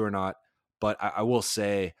that's true or not, but I will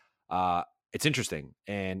say it's interesting.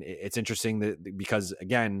 And it's interesting that because,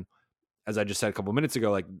 again, as I just said a couple of minutes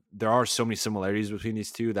ago, like there are so many similarities between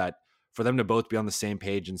these two that for them to both be on the same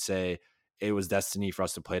page and say it was destiny for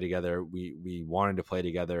us to play together. We wanted to play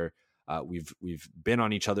together. We've been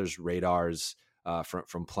on each other's radars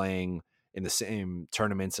from playing in the same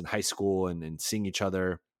tournaments in high school and seeing each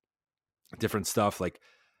other, different stuff. Like,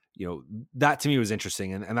 that to me was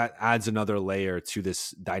interesting. And that adds another layer to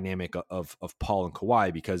this dynamic of Paul and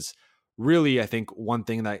Kawhi, because really, I think one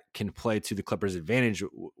thing that can play to the Clippers' advantage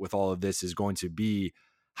with all of this is going to be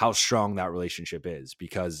how strong that relationship is.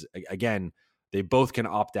 Because again, they both can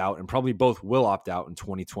opt out and probably both will opt out in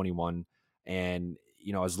 2021. And,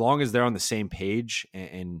 as long as they're on the same page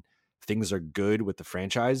and things are good with the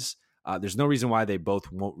franchise, there's no reason why they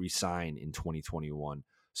both won't resign in 2021.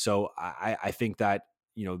 So I think that,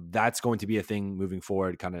 that's going to be a thing moving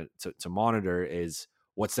forward kind of to monitor is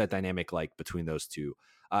what's that dynamic like between those two.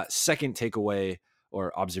 Second takeaway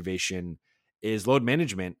or observation is load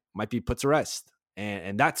management might be put to rest.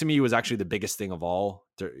 And that to me was actually the biggest thing of all,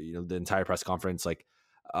 the entire press conference,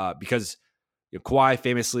 because Kawhi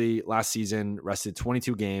famously last season rested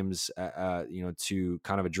 22 games, to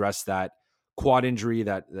kind of address that quad injury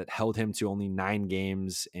that held him to only 9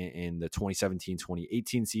 games in the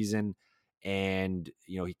 2017-2018 season. And,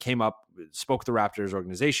 he came up, spoke to the Raptors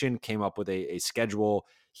organization, came up with a schedule.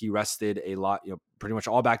 He rested a lot, pretty much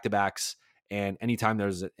all back-to-backs. And anytime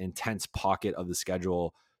there's an intense pocket of the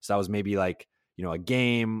schedule, so that was maybe like, a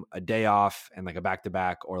game, a day off, and like a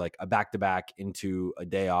back-to-back, or like a back-to-back into a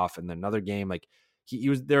day off and then another game. Like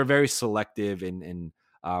they're very selective. And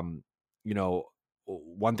one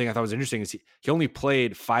thing I thought was interesting is he only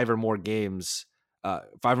played 5 or more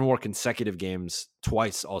consecutive games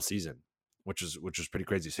twice all season, which was pretty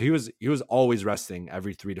crazy. So he was always resting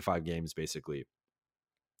every 3 to 5 games basically.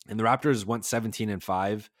 And the Raptors went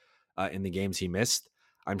 17-5 in the games he missed.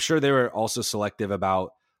 I'm sure they were also selective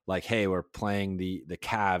about like, hey, we're playing the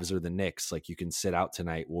Cavs or the Knicks. Like, you can sit out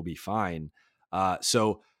tonight, we'll be fine.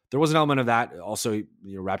 So there was an element of that. Also,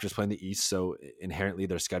 Raptors playing the East, so inherently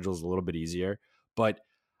their schedule is a little bit easier. But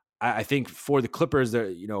I think for the Clippers,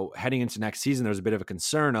 they're heading into next season, there's a bit of a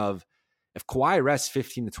concern of if Kawhi rests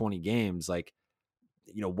 15 to 20 games, like,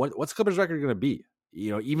 what's Clippers record going to be?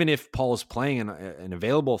 Even if Paul is playing and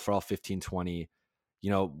available for all 15, 20,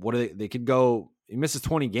 what are they could go, he misses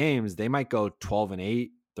 20 games, they might go 12-8,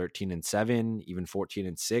 13-7, even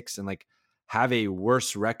 14-6, and like have a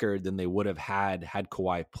worse record than they would have had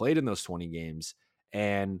Kawhi played in those 20 games.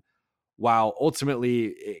 And while ultimately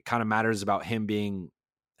it kind of matters about him being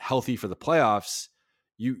healthy for the playoffs,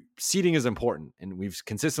 seeding is important. And we've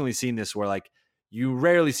consistently seen this where like you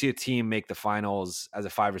rarely see a team make the finals as a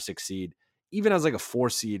 5 or 6 seed. Even as like a 4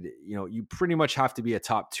 seed, you pretty much have to be a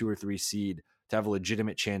top 2 or 3 seed to have a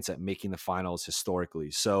legitimate chance at making the finals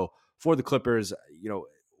historically. So for the Clippers,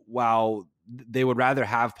 while they would rather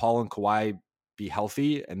have Paul and Kawhi be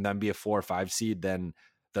healthy and then be a 4 or 5 seed than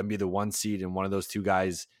be the 1 seed and one of those two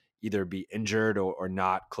guys either be injured or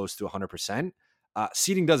not close to 100%,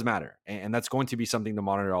 seeding does matter. And that's going to be something to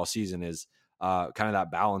monitor all season is kind of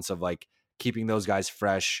that balance of like keeping those guys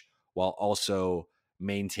fresh while also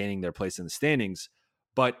maintaining their place in the standings.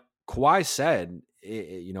 But Kawhi said,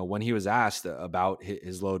 when he was asked about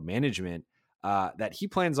his load management, that he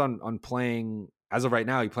plans on playing, as of right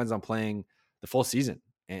now, he plans on playing the full season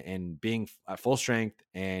and being at full strength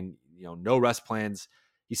and, no rest plans.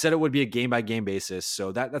 He said it would be a game by game basis.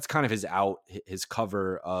 So that's kind of his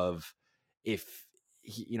cover of if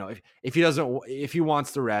he, if he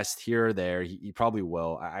wants to rest here or there, he probably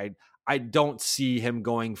will. I don't see him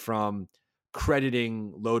going from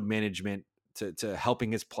crediting load management to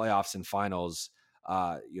helping his playoffs and finals,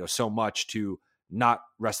 so much to not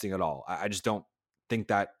resting at all. I just don't think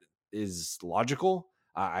that is logical.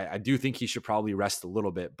 I do think he should probably rest a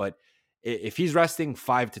little bit, but if he's resting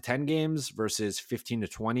 5 to 10 games versus 15 to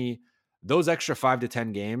 20, those extra 5 to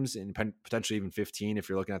 10 games and potentially even 15, if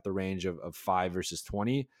you're looking at the range of 5 versus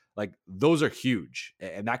 20, like those are huge.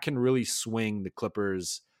 And that can really swing the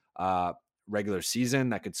Clippers regular season.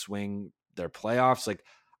 That could swing their playoffs. Like,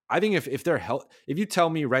 I think if they're if you tell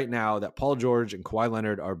me right now that Paul George and Kawhi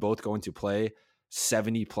Leonard are both going to play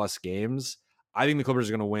 70 plus games, I think the Clippers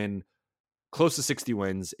are going to win close to 60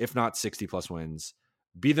 wins, if not 60 plus wins,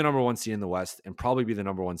 be the number one seed in the West, and probably be the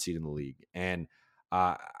number one seed in the league. And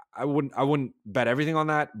I wouldn't bet everything on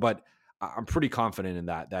that, but I'm pretty confident in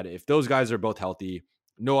that if those guys are both healthy,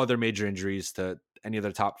 no other major injuries to any of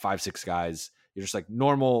their top 5-6 guys, you're just like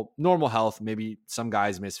normal health. Maybe some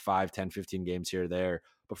guys miss 5, 10, 15 games here or there,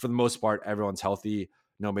 but for the most part, everyone's healthy,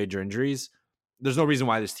 no major injuries. There's no reason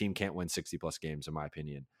why this team can't win 60 plus games, in my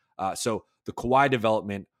opinion. So the Kawhi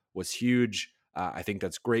development was huge. I think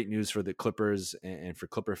that's great news for the Clippers and for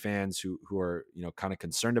Clipper fans who are, kind of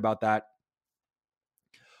concerned about that.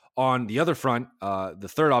 On the other front, the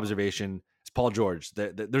third observation is Paul George.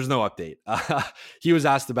 There's no update. He was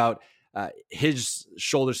asked about his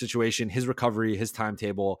shoulder situation, his recovery, his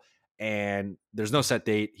timetable, and there's no set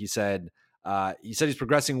date. He said he's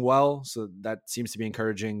progressing well, so that seems to be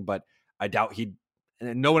encouraging, but I doubt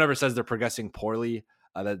and no one ever says they're progressing poorly.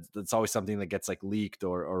 That's always something that gets like leaked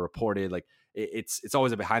or reported. Like it's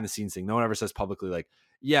always a behind the scenes thing. No one ever says publicly like,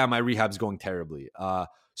 yeah, my rehab's going terribly.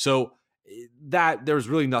 So that there's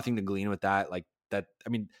really nothing to glean with that. Like that, I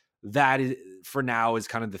mean, that is for now is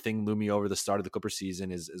kind of the thing looming over the start of the Clippers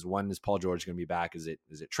season is when is Paul George going to be back? Is it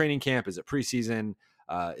training camp? Is it preseason?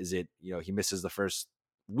 Is it, he misses the first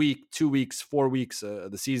week, 2 weeks, 4 weeks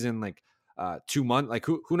of the season, like 2 months, like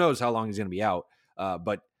who knows how long he's going to be out.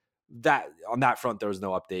 But that on that front, there was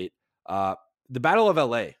no update. The Battle of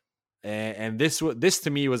LA. And this to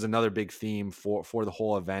me was another big theme for the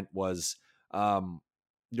whole event was,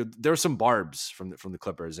 there were some barbs from the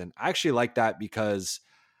Clippers, and I actually like that because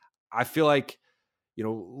I feel like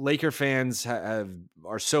Laker fans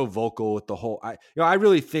are so vocal with the whole. I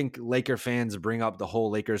really think Laker fans bring up the whole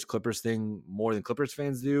Lakers Clippers thing more than Clippers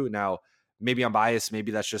fans do. Now, maybe I'm biased,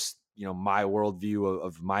 maybe that's just my worldview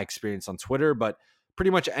of my experience on Twitter, but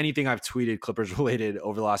pretty much anything I've tweeted Clippers related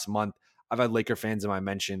over the last month, I've had Laker fans in my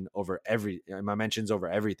mentions over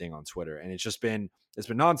everything on Twitter, and it's been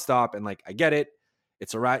nonstop. And like I get it.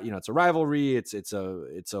 It's a rivalry. It's a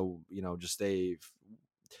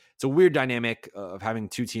weird dynamic of having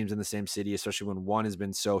two teams in the same city, especially when one has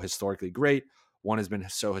been so historically great, one has been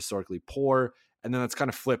so historically poor, and then it's kind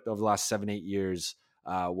of flipped over the last 7-8 years,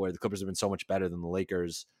 where the Clippers have been so much better than the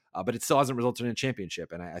Lakers, but it still hasn't resulted in a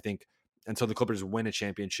championship. And I think until the Clippers win a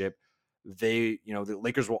championship, the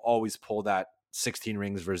Lakers will always pull that 16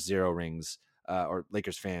 rings versus 0 rings, or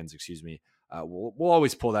Lakers fans, excuse me, we'll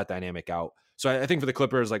always pull that dynamic out. So I think for the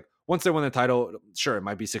Clippers, like once they win the title, sure, it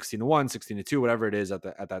might be 16-1, 16-2, whatever it is at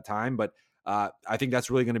that time. But I think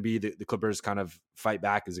that's really going to be the Clippers kind of fight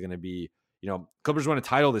back. Is going to be, Clippers win a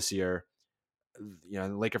title this year. The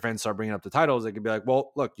Laker fans start bringing up the titles. They could be like,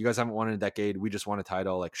 well, look, you guys haven't won in a decade. We just won a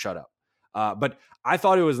title. Like, shut up. But I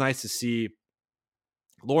thought it was nice to see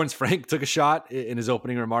Lawrence Frank took a shot in his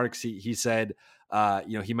opening remarks. He said,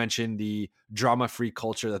 he mentioned the drama-free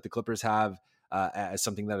culture that the Clippers have as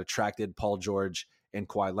something that attracted Paul George and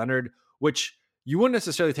Kawhi Leonard, which you wouldn't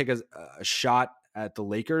necessarily take as a shot at the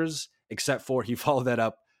Lakers, except for he followed that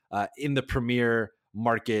up in the premier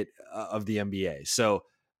market of the NBA. So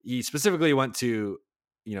he specifically went to,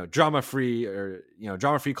 drama-free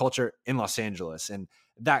culture in Los Angeles. And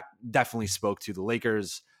that definitely spoke to the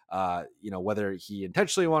Lakers, whether he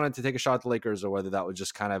intentionally wanted to take a shot at the Lakers or whether that was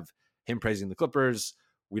just kind of him praising the Clippers,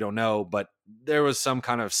 we don't know. But there was some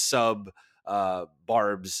kind of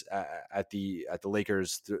barbs at the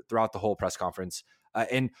Lakers throughout the whole press conference.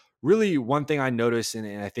 And really one thing I noticed,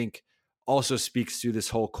 and I think also speaks to this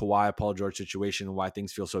whole Kawhi Paul George situation and why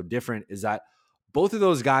things feel so different, is that both of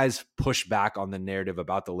those guys push back on the narrative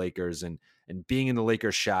about the Lakers and being in the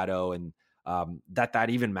Lakers shadow, and that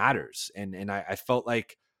even matters. And I felt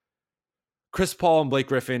like Chris Paul and Blake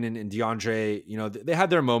Griffin and DeAndre, they had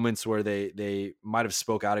their moments where they might have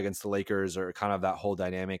spoke out against the Lakers or kind of that whole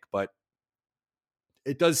dynamic, but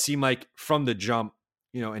it does seem like from the jump,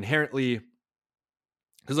 inherently,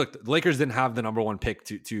 because look, the Lakers didn't have the number one pick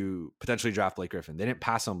to potentially draft Blake Griffin. They didn't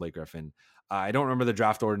pass on Blake Griffin. I don't remember the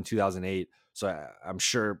draft order in 2008, so I'm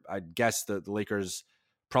sure, I'd guess the Lakers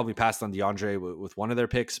probably passed on DeAndre with one of their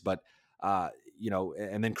picks, but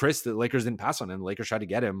and then the Lakers didn't pass on him. The Lakers tried to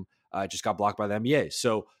get him, just got blocked by the NBA.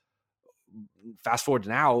 So fast forward to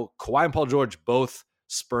now, Kawhi and Paul George both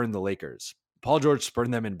spurned the Lakers. Paul George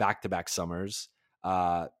spurned them in back-to-back summers.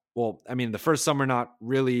 Well, I mean, the first summer, not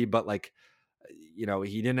really, but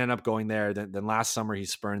he didn't end up going there. Then last summer, he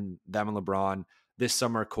spurned them and LeBron. This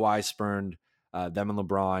summer, Kawhi spurned them and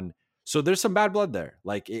LeBron. So there's some bad blood there.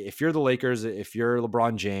 Like if you're the Lakers, if you're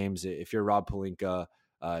LeBron James, if you're Rob Pelinka,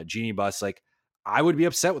 Jeannie Buss, like I would be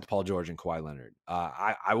upset with Paul George and Kawhi Leonard.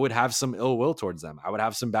 I would have some ill will towards them. I would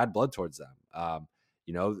have some bad blood towards them.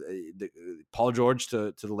 Paul George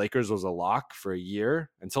to the Lakers was a lock for a year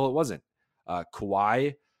until it wasn't.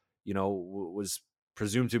 Kawhi, was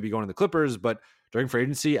presumed to be going to the Clippers, but during free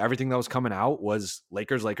agency, everything that was coming out was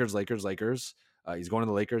Lakers, Lakers, Lakers, Lakers. He's going to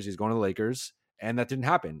the Lakers. He's going to the Lakers. And that didn't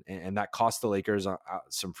happen. And that cost the Lakers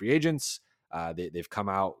some free agents. They've come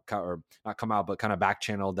out, or not come out, but kind of back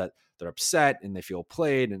channeled that they're upset and they feel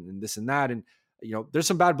played and this and that. And, there's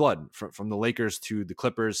some bad blood from the Lakers to the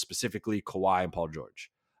Clippers, specifically Kawhi and Paul George.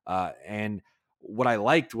 And what I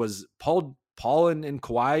liked was Paul and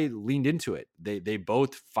Kawhi leaned into it. They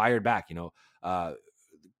both fired back.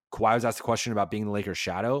 Kawhi was asked a question about being the Lakers'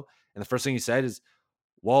 shadow. And the first thing he said is,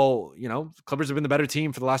 well, Clippers have been the better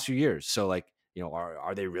team for the last few years. So are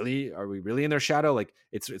we really in their shadow? Like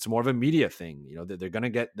it's more of a media thing. They're going to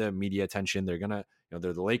get the media attention. They're going to,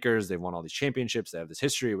 they're the Lakers. They've won all these championships. They have this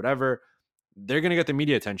history, whatever. They're going to get the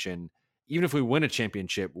media attention. Even if we win a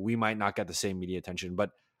championship, we might not get the same media attention, but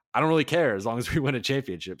I don't really care as long as we win a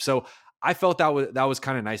championship. So I felt that was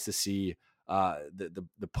kind of nice to see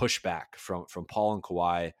the pushback from Paul and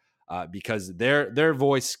Kawhi, because their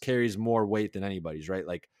voice carries more weight than anybody's, right?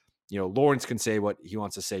 Like, Lawrence can say what he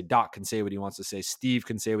wants to say. Doc can say what he wants to say. Steve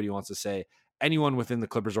can say what he wants to say. Anyone within the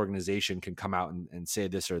Clippers organization can come out and say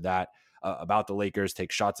this or that about the Lakers,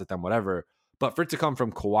 take shots at them, whatever. But for it to come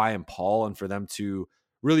from Kawhi and Paul, and for them to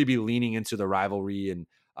really be leaning into the rivalry and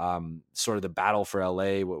sort of the battle for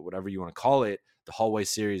LA, whatever you want to call it, the hallway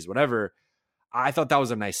series, whatever, I thought that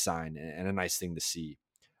was a nice sign and a nice thing to see.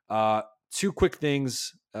 Two quick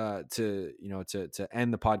things to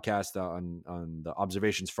end the podcast on the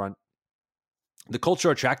observations front. The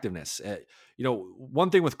culture attractiveness.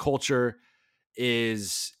 One thing with culture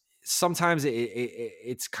is sometimes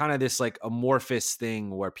it's kind of this like amorphous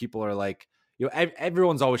thing where people are like,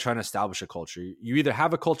 everyone's always trying to establish a culture. You either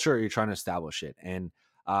have a culture or you're trying to establish it. And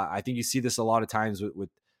I think you see this a lot of times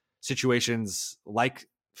with situations like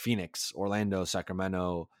Phoenix, Orlando,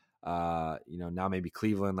 Sacramento, now maybe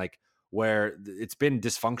Cleveland, like where it's been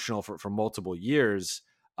dysfunctional for multiple years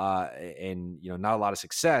and, not a lot of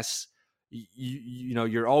success.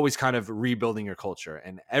 You're always kind of rebuilding your culture,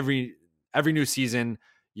 and every new season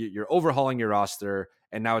you're overhauling your roster.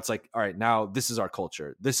 And now it's like, all right, now this is our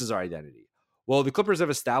culture. This is our identity. Well, the Clippers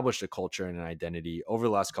have established a culture and an identity over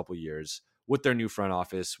the last couple of years with their new front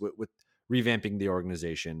office, with revamping the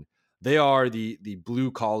organization. They are the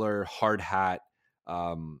blue collar, hard hat,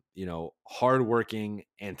 hardworking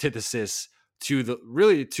antithesis to the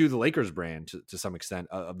Lakers brand to some extent,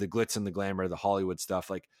 of the glitz and the glamour, the Hollywood stuff.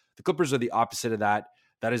 Like the Clippers are the opposite of that.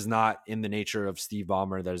 That is not in the nature of Steve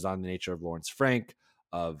Ballmer. That is not in the nature of Lawrence Frank,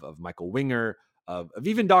 of Michael Winger, of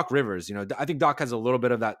even Doc Rivers. I think Doc has a little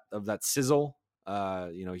bit of that sizzle.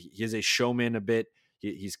 He is a showman a bit.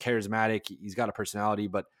 He's charismatic. He's got a personality,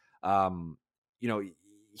 but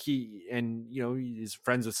he's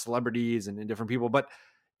friends with celebrities and different people. But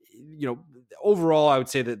overall, I would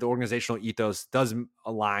say that the organizational ethos does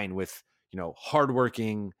align with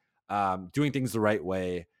hardworking, doing things the right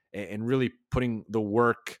way, and really putting the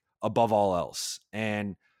work above all else.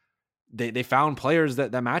 And they found players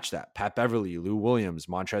that match that. Pat Beverly, Lou Williams,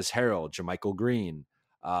 Montrezl Harrell, JaMychal Green,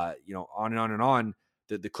 on and on and on.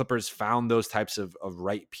 The Clippers found those types of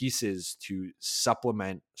right pieces to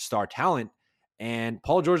supplement star talent. And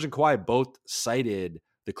Paul George and Kawhi both cited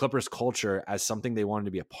the Clippers culture as something they wanted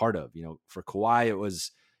to be a part of. For Kawhi, it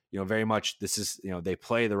was, very much, this is, they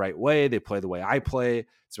play the right way. They play the way I play.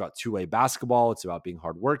 It's about two-way basketball. It's about being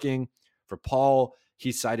hardworking. For Paul,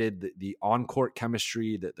 he cited the on-court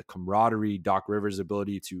chemistry, the camaraderie, Doc Rivers'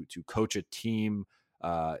 ability to coach a team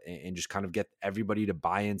and just kind of get everybody to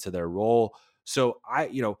buy into their role. So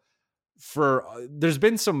there's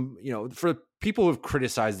been some, for people who've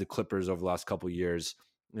criticized the Clippers over the last couple of years,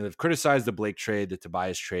 they've criticized the Blake trade, the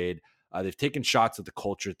Tobias trade. They've taken shots at the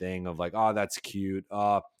culture thing of like, oh, that's cute.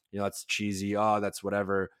 That's cheesy. Oh, that's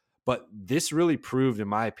whatever. But this really proved, in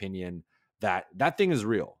my opinion, that thing is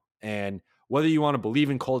real. And whether you want to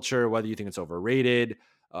believe in culture, whether you think it's overrated,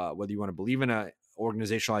 whether you want to believe in an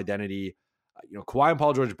organizational identity, Kawhi and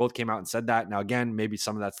Paul George both came out and said that. Now, again, maybe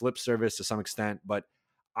some of that's lip service to some extent, but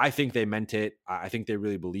I think they meant it. I think they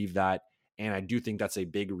really believe that. And I do think that's a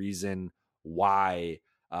big reason why,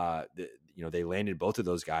 they landed both of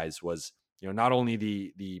those guys was, not only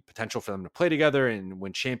the potential for them to play together and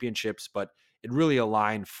win championships, but it really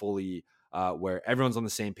aligned fully where everyone's on the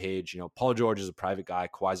same page. Paul George is a private guy.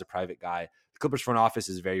 Kawhi's a private guy. The Clippers front office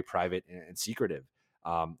is very private and secretive.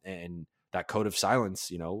 And that code of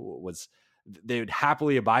silence, was they would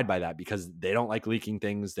happily abide by that because they don't like leaking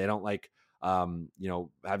things. They don't like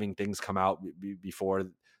having things come out before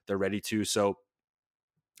they're ready to. So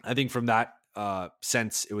I think from that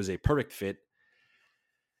sense, it was a perfect fit.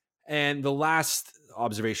 And the last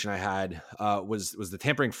observation I had was the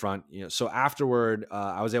tampering front. So afterward,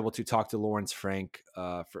 I was able to talk to Lawrence Frank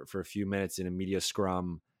for a few minutes in a media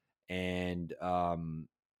scrum, and one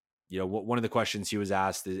of the questions he was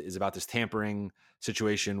asked is about this tampering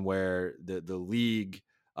situation where the league,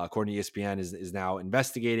 according to ESPN, is now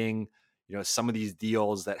investigating some of these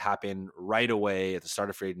deals that happen right away at the start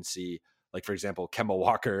of free agency. Like, for example, Kemba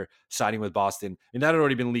Walker signing with Boston, and that had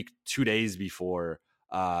already been leaked 2 days before.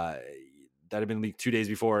 That had been leaked 2 days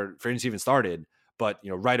before free agency even started. But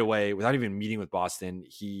right away, without even meeting with Boston,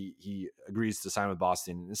 he agrees to sign with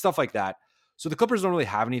Boston and stuff like that. So the Clippers don't really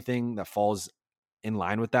have anything that falls in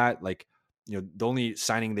line with that. Like, the only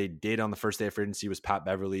signing they did on the first day of free agency was Pat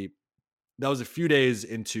Beverly. That was a few days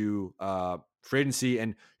into free agency,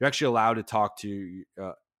 and you're actually allowed to talk to.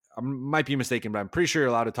 I might be mistaken, but I'm pretty sure you're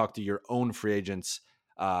allowed to talk to your own free agents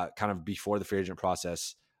kind of before the free agent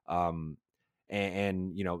process.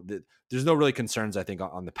 There's no really concerns, I think,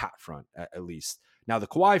 on the Pat front, at least. Now, the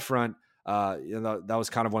Kawhi front, that was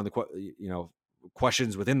kind of one of the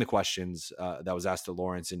questions within the questions that was asked to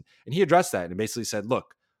Lawrence, and he addressed that and basically said,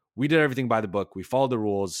 "Look, we did everything by the book. We followed the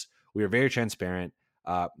rules. We were very transparent.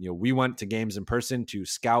 We went to games in person to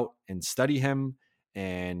scout and study him,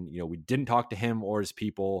 and we didn't talk to him or his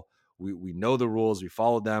people. We know the rules. We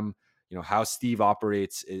followed them. How Steve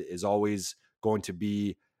operates is always going to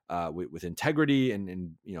be with integrity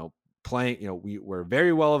and playing. We're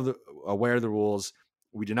very well aware of the rules.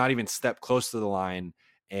 We did not even step close to the line."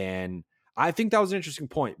 And I think that was an interesting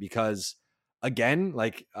point because, again,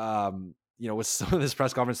 like with some of this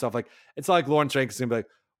press conference stuff, like it's like Lawrence Frank is gonna be like,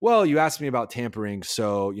 "Well, you asked me about tampering,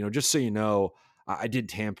 so just so you know, I did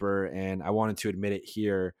tamper, and I wanted to admit it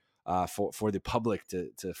here for the public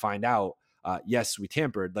to find out. Yes, we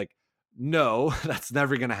tampered." Like, no, that's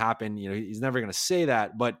never going to happen. He's never going to say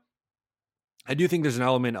that. But I do think there's an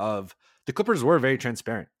element of the Clippers were very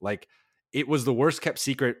transparent. Like, it was the worst kept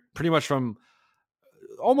secret pretty much from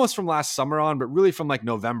last summer on, but really from like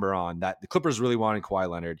November on, that the Clippers really wanted Kawhi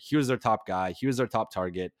Leonard. He was their top guy. He was their top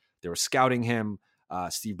target. They were scouting him.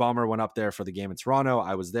 Steve Ballmer went up there for the game in Toronto.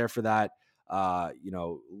 I was there for that.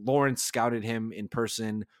 Lawrence scouted him in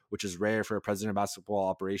person, which is rare for a president of basketball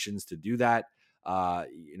operations to do that.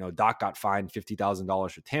 Doc got fined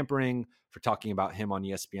 $50,000 for tampering, for talking about him on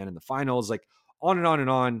ESPN in the finals, like on and on and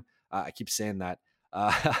on. I keep saying that.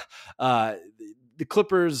 The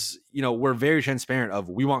Clippers, were very transparent of,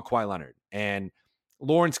 we want Kawhi Leonard, and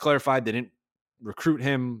Lawrence clarified they didn't recruit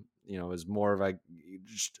him. Is more of like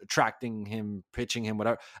just attracting him, pitching him,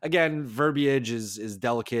 whatever. Again, verbiage is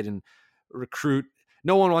delicate, and recruit.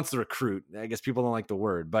 No one wants to recruit. I guess people don't like the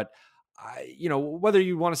word, but whether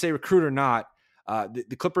you want to say recruit or not,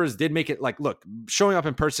 the Clippers did make it like, look, showing up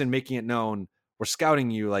in person, making it known, we're scouting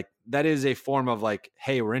you. Like, that is a form of like,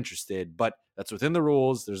 hey, we're interested, but that's within the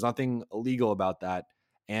rules. There's nothing illegal about that.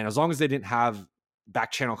 And as long as they didn't have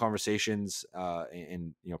back channel conversations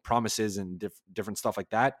and promises and different stuff like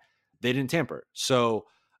that, they didn't tamper. So,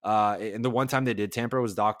 and the one time they did tamper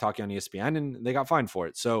was Doc talking on ESPN, and they got fined for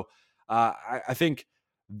it. So I think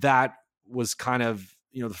that was kind of,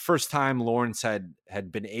 the first time Lawrence had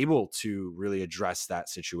been able to really address that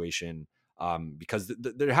situation, because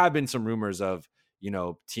there have been some rumors of,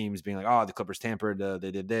 teams being like, oh, the Clippers tampered,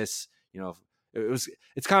 they did this,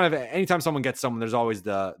 it's kind of, anytime someone gets someone, there's always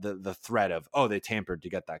the threat of, oh, they tampered to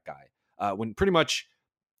get that guy. When pretty much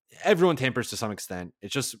everyone tampers to some extent.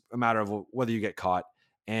 It's just a matter of whether you get caught.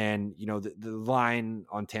 And, the line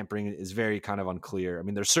on tampering is very kind of unclear. I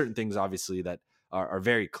mean, there's certain things obviously that are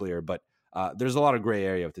very clear, but there's a lot of gray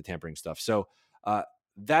area with the tampering stuff. So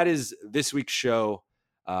that is this week's show.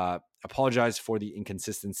 Apologize for the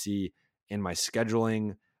inconsistency in my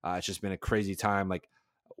scheduling. It's just been a crazy time, like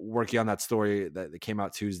working on that story that came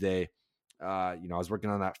out Tuesday. I was working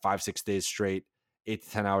on that 5-6 days straight, 8 to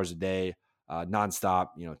 10 hours a day, nonstop,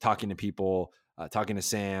 talking to people, talking to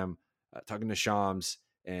Sam, talking to Shams,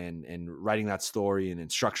 and writing that story and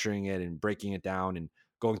structuring it and breaking it down and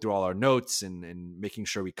going through all our notes and making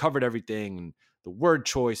sure we covered everything and the word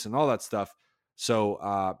choice and all that stuff.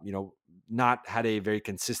 So, not had a very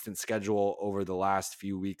consistent schedule over the last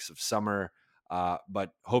few weeks of summer,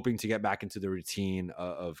 but hoping to get back into the routine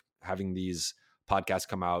of having these podcasts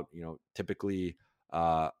come out, typically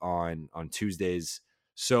on Tuesdays.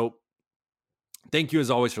 So thank you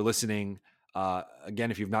as always for listening.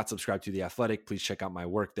 Again, if you've not subscribed to The Athletic, please check out my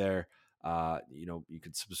work there. You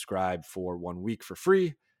could subscribe for 1 week for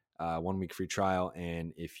free, 1 week free trial.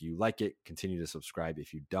 And if you like it, continue to subscribe.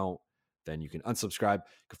 If you don't, then you can unsubscribe.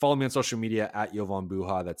 You can follow me on social media at Jovan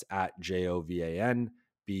Buha. That's at JOVAN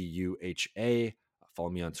BUHA. Follow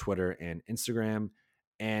me on Twitter and Instagram.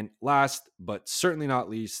 And last, but certainly not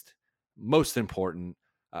least, most important,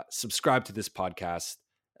 subscribe to this podcast,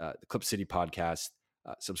 the Clip City podcast.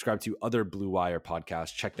 Subscribe to other Blue Wire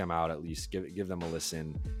podcasts. Check them out at least. Give them a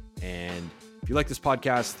listen. And if you like this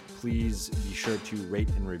podcast, please be sure to rate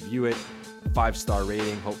and review it. 5-star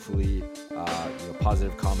rating, hopefully,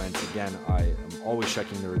 positive comments. Again, I am always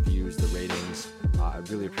checking the reviews, the ratings. I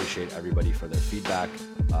really appreciate everybody for their feedback.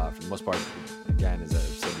 For the most part, again, as I've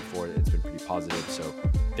said before, it's been pretty positive. So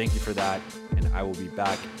thank you for that. And I will be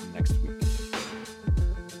back next week.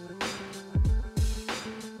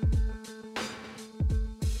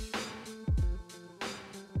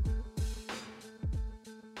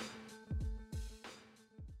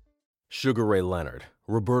 Sugar Ray Leonard,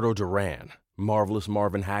 Roberto Duran, Marvelous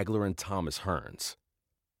Marvin Hagler, and Thomas Hearns.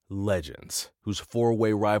 Legends, whose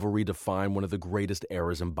four-way rivalry defined one of the greatest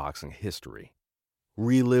eras in boxing history.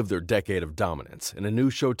 Relive their decade of dominance in a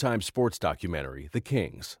new Showtime sports documentary, The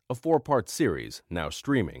Kings, a 4-part series now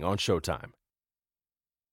streaming on Showtime.